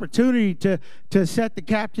been an opportunity to set the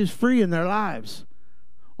captives free in their lives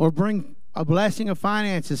or bring a blessing of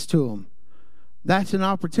finances to them. That's an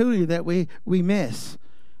opportunity that we miss.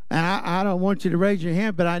 And I don't want you to raise your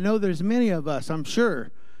hand, but I know there's many of us, I'm sure,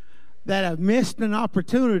 that have missed an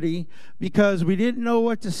opportunity because we didn't know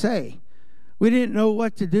what to say. We didn't know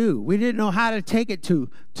what to do. We didn't know how to take it to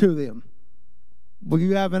them. Well,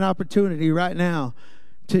 you have an opportunity right now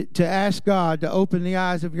to ask God to open the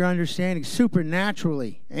eyes of your understanding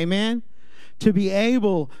supernaturally. Amen? To be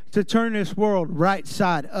able to turn this world right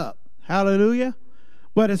side up. Hallelujah?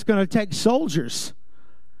 But it's going to take soldiers.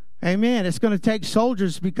 Amen. It's going to take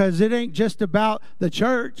soldiers, because it ain't just about the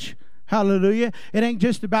church. Hallelujah. It ain't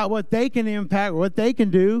just about what they can impact or what they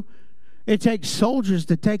can do. It takes soldiers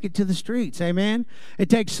to take it to the streets. Amen. It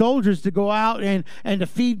takes soldiers to go out and to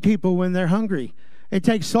feed people when they're hungry. It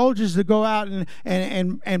takes soldiers to go out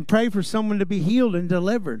and pray for someone to be healed and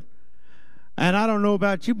delivered. And I don't know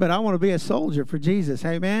about you, but I want to be a soldier for Jesus.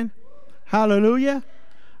 Amen. Hallelujah.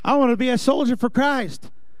 I want to be a soldier for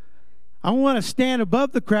Christ. I want to stand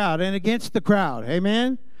above the crowd and against the crowd.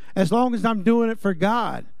 Amen. As long as I'm doing it for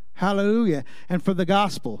God. Hallelujah. And for the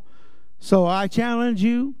gospel. So I challenge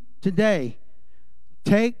you today.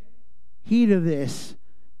 Take heed of this.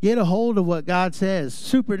 Get a hold of what God says.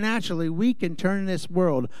 Supernaturally, we can turn this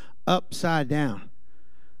world upside down.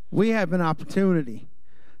 We have an opportunity.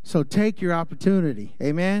 So take your opportunity.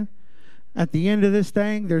 Amen. At the end of this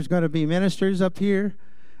thing, there's going to be ministers up here.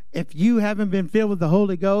 If you haven't been filled with the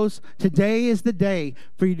Holy Ghost, today is the day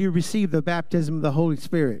for you to receive the baptism of the Holy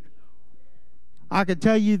Spirit. I can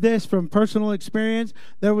tell you this from personal experience.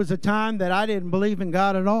 There was a time that I didn't believe in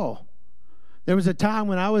God at all. There was a time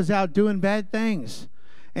when I was out doing bad things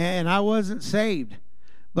and I wasn't saved.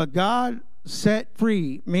 But God set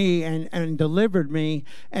free me and delivered me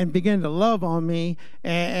and began to love on me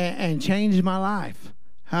and changed my life.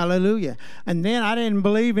 Hallelujah. And then I didn't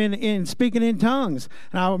believe in speaking in tongues.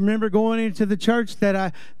 And I remember going into the church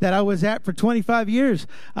that I was at for 25 years.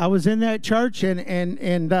 I was in that church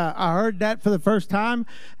and I heard that for the first time.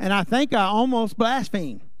 And I think I almost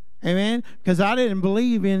blasphemed. Amen. Because I didn't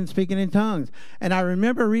believe in speaking in tongues. And I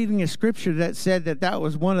remember reading a scripture that said that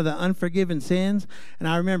was one of the unforgiven sins. And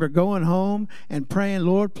I remember going home and praying,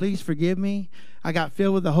 Lord, please forgive me. I got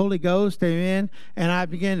filled with the Holy Ghost, amen, and I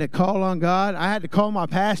began to call on God. I had to call my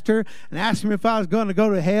pastor and ask him if I was going to go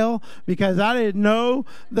to hell because I didn't know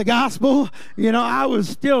the gospel. You know, I was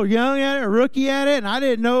still young at it, a rookie at it, and I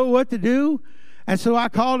didn't know what to do. And so I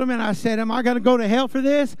called him and I said, am I going to go to hell for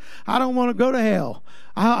this? I don't want to go to hell.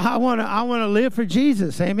 I want to live for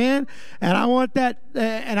Jesus, amen? And I want that,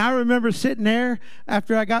 and I remember sitting there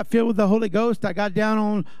after I got filled with the Holy Ghost. I got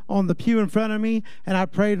down on the pew in front of me, and I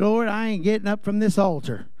prayed, Lord, I ain't getting up from this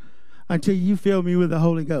altar until you fill me with the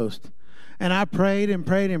Holy Ghost. And I prayed and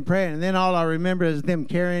prayed and prayed, and then all I remember is them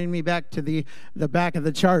carrying me back to the back of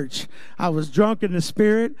the church. I was drunk in the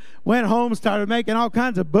Spirit, went home, started making all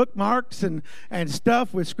kinds of bookmarks and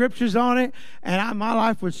stuff with scriptures on it, and my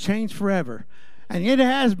life was changed forever. And it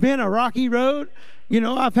has been a rocky road. You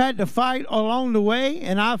know, I've had to fight along the way,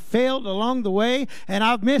 and I've failed along the way, and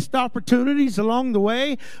I've missed opportunities along the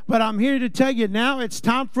way. But I'm here to tell you now it's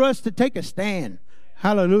time for us to take a stand.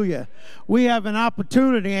 Hallelujah. We have an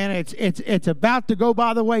opportunity, and it's about to go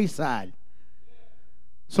by the wayside.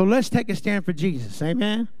 So let's take a stand for Jesus.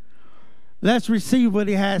 Amen. Let's receive what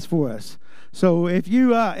he has for us. So if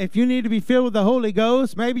you need to be filled with the Holy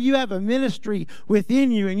Ghost, maybe you have a ministry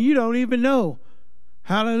within you and you don't even know.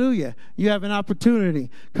 Hallelujah. You have an opportunity.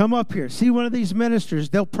 Come up here. See one of these ministers.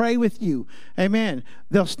 They'll pray with you. Amen.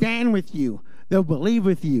 They'll stand with you. They'll believe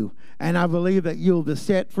with you. And I believe that you'll be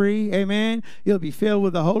set free. Amen. You'll be filled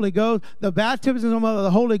with the Holy Ghost. The baptism of the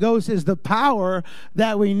Holy Ghost is the power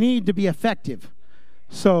that we need to be effective.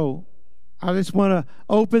 So I just want to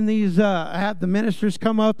open these, have the ministers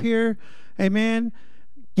come up here. Amen.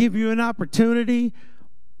 Give you an opportunity.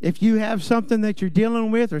 If you have something that you're dealing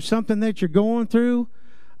with or something that you're going through,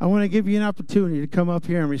 I want to give you an opportunity to come up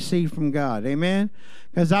here and receive from God. Amen?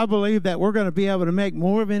 Because I believe that we're going to be able to make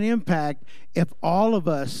more of an impact if all of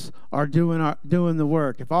us are doing the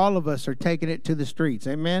work, if all of us are taking it to the streets.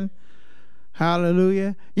 Amen?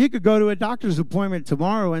 Hallelujah. You could go to a doctor's appointment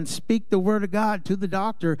tomorrow and speak the word of God to the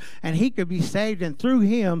doctor, and he could be saved, and through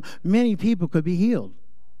him, many people could be healed.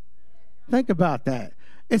 Think about that.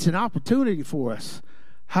 It's an opportunity for us.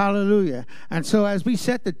 Hallelujah. And so as we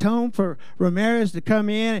set the tone for Ramirez to come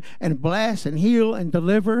in and bless and heal and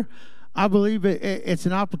deliver, I believe it's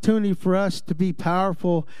an opportunity for us to be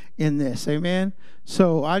powerful in this. Amen.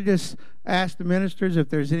 So I just ask the ministers if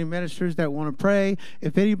there's any ministers that want to pray.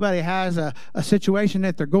 If anybody has a situation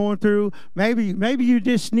that they're going through, maybe you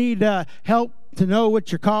just need help to know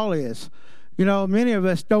what your call is. You know, many of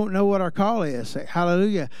us don't know what our call is.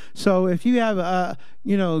 Hallelujah. So if you have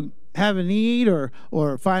have a need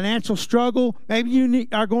or financial struggle, maybe you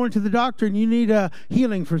are going to the doctor and you need a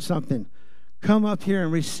healing for something, come up here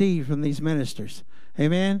and receive from these ministers.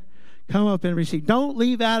 Amen. Come up and receive. Don't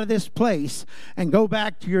leave out of this place and go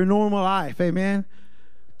back to your normal life. Amen.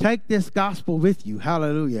 Take this gospel with you.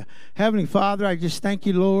 Hallelujah. Heavenly Father, I just thank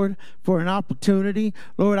you, Lord, for an opportunity.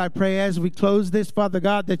 Lord, I pray as we close this, Father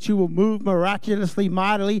God, that you will move miraculously,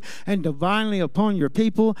 mightily, and divinely upon your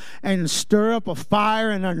people and stir up a fire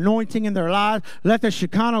and anointing in their lives. Let the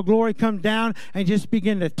Shekinah glory come down and just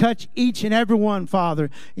begin to touch each and every one, Father,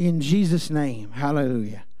 in Jesus' name.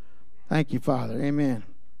 Hallelujah. Thank you, Father. Amen.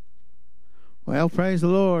 Well, praise the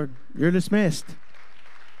Lord. You're dismissed.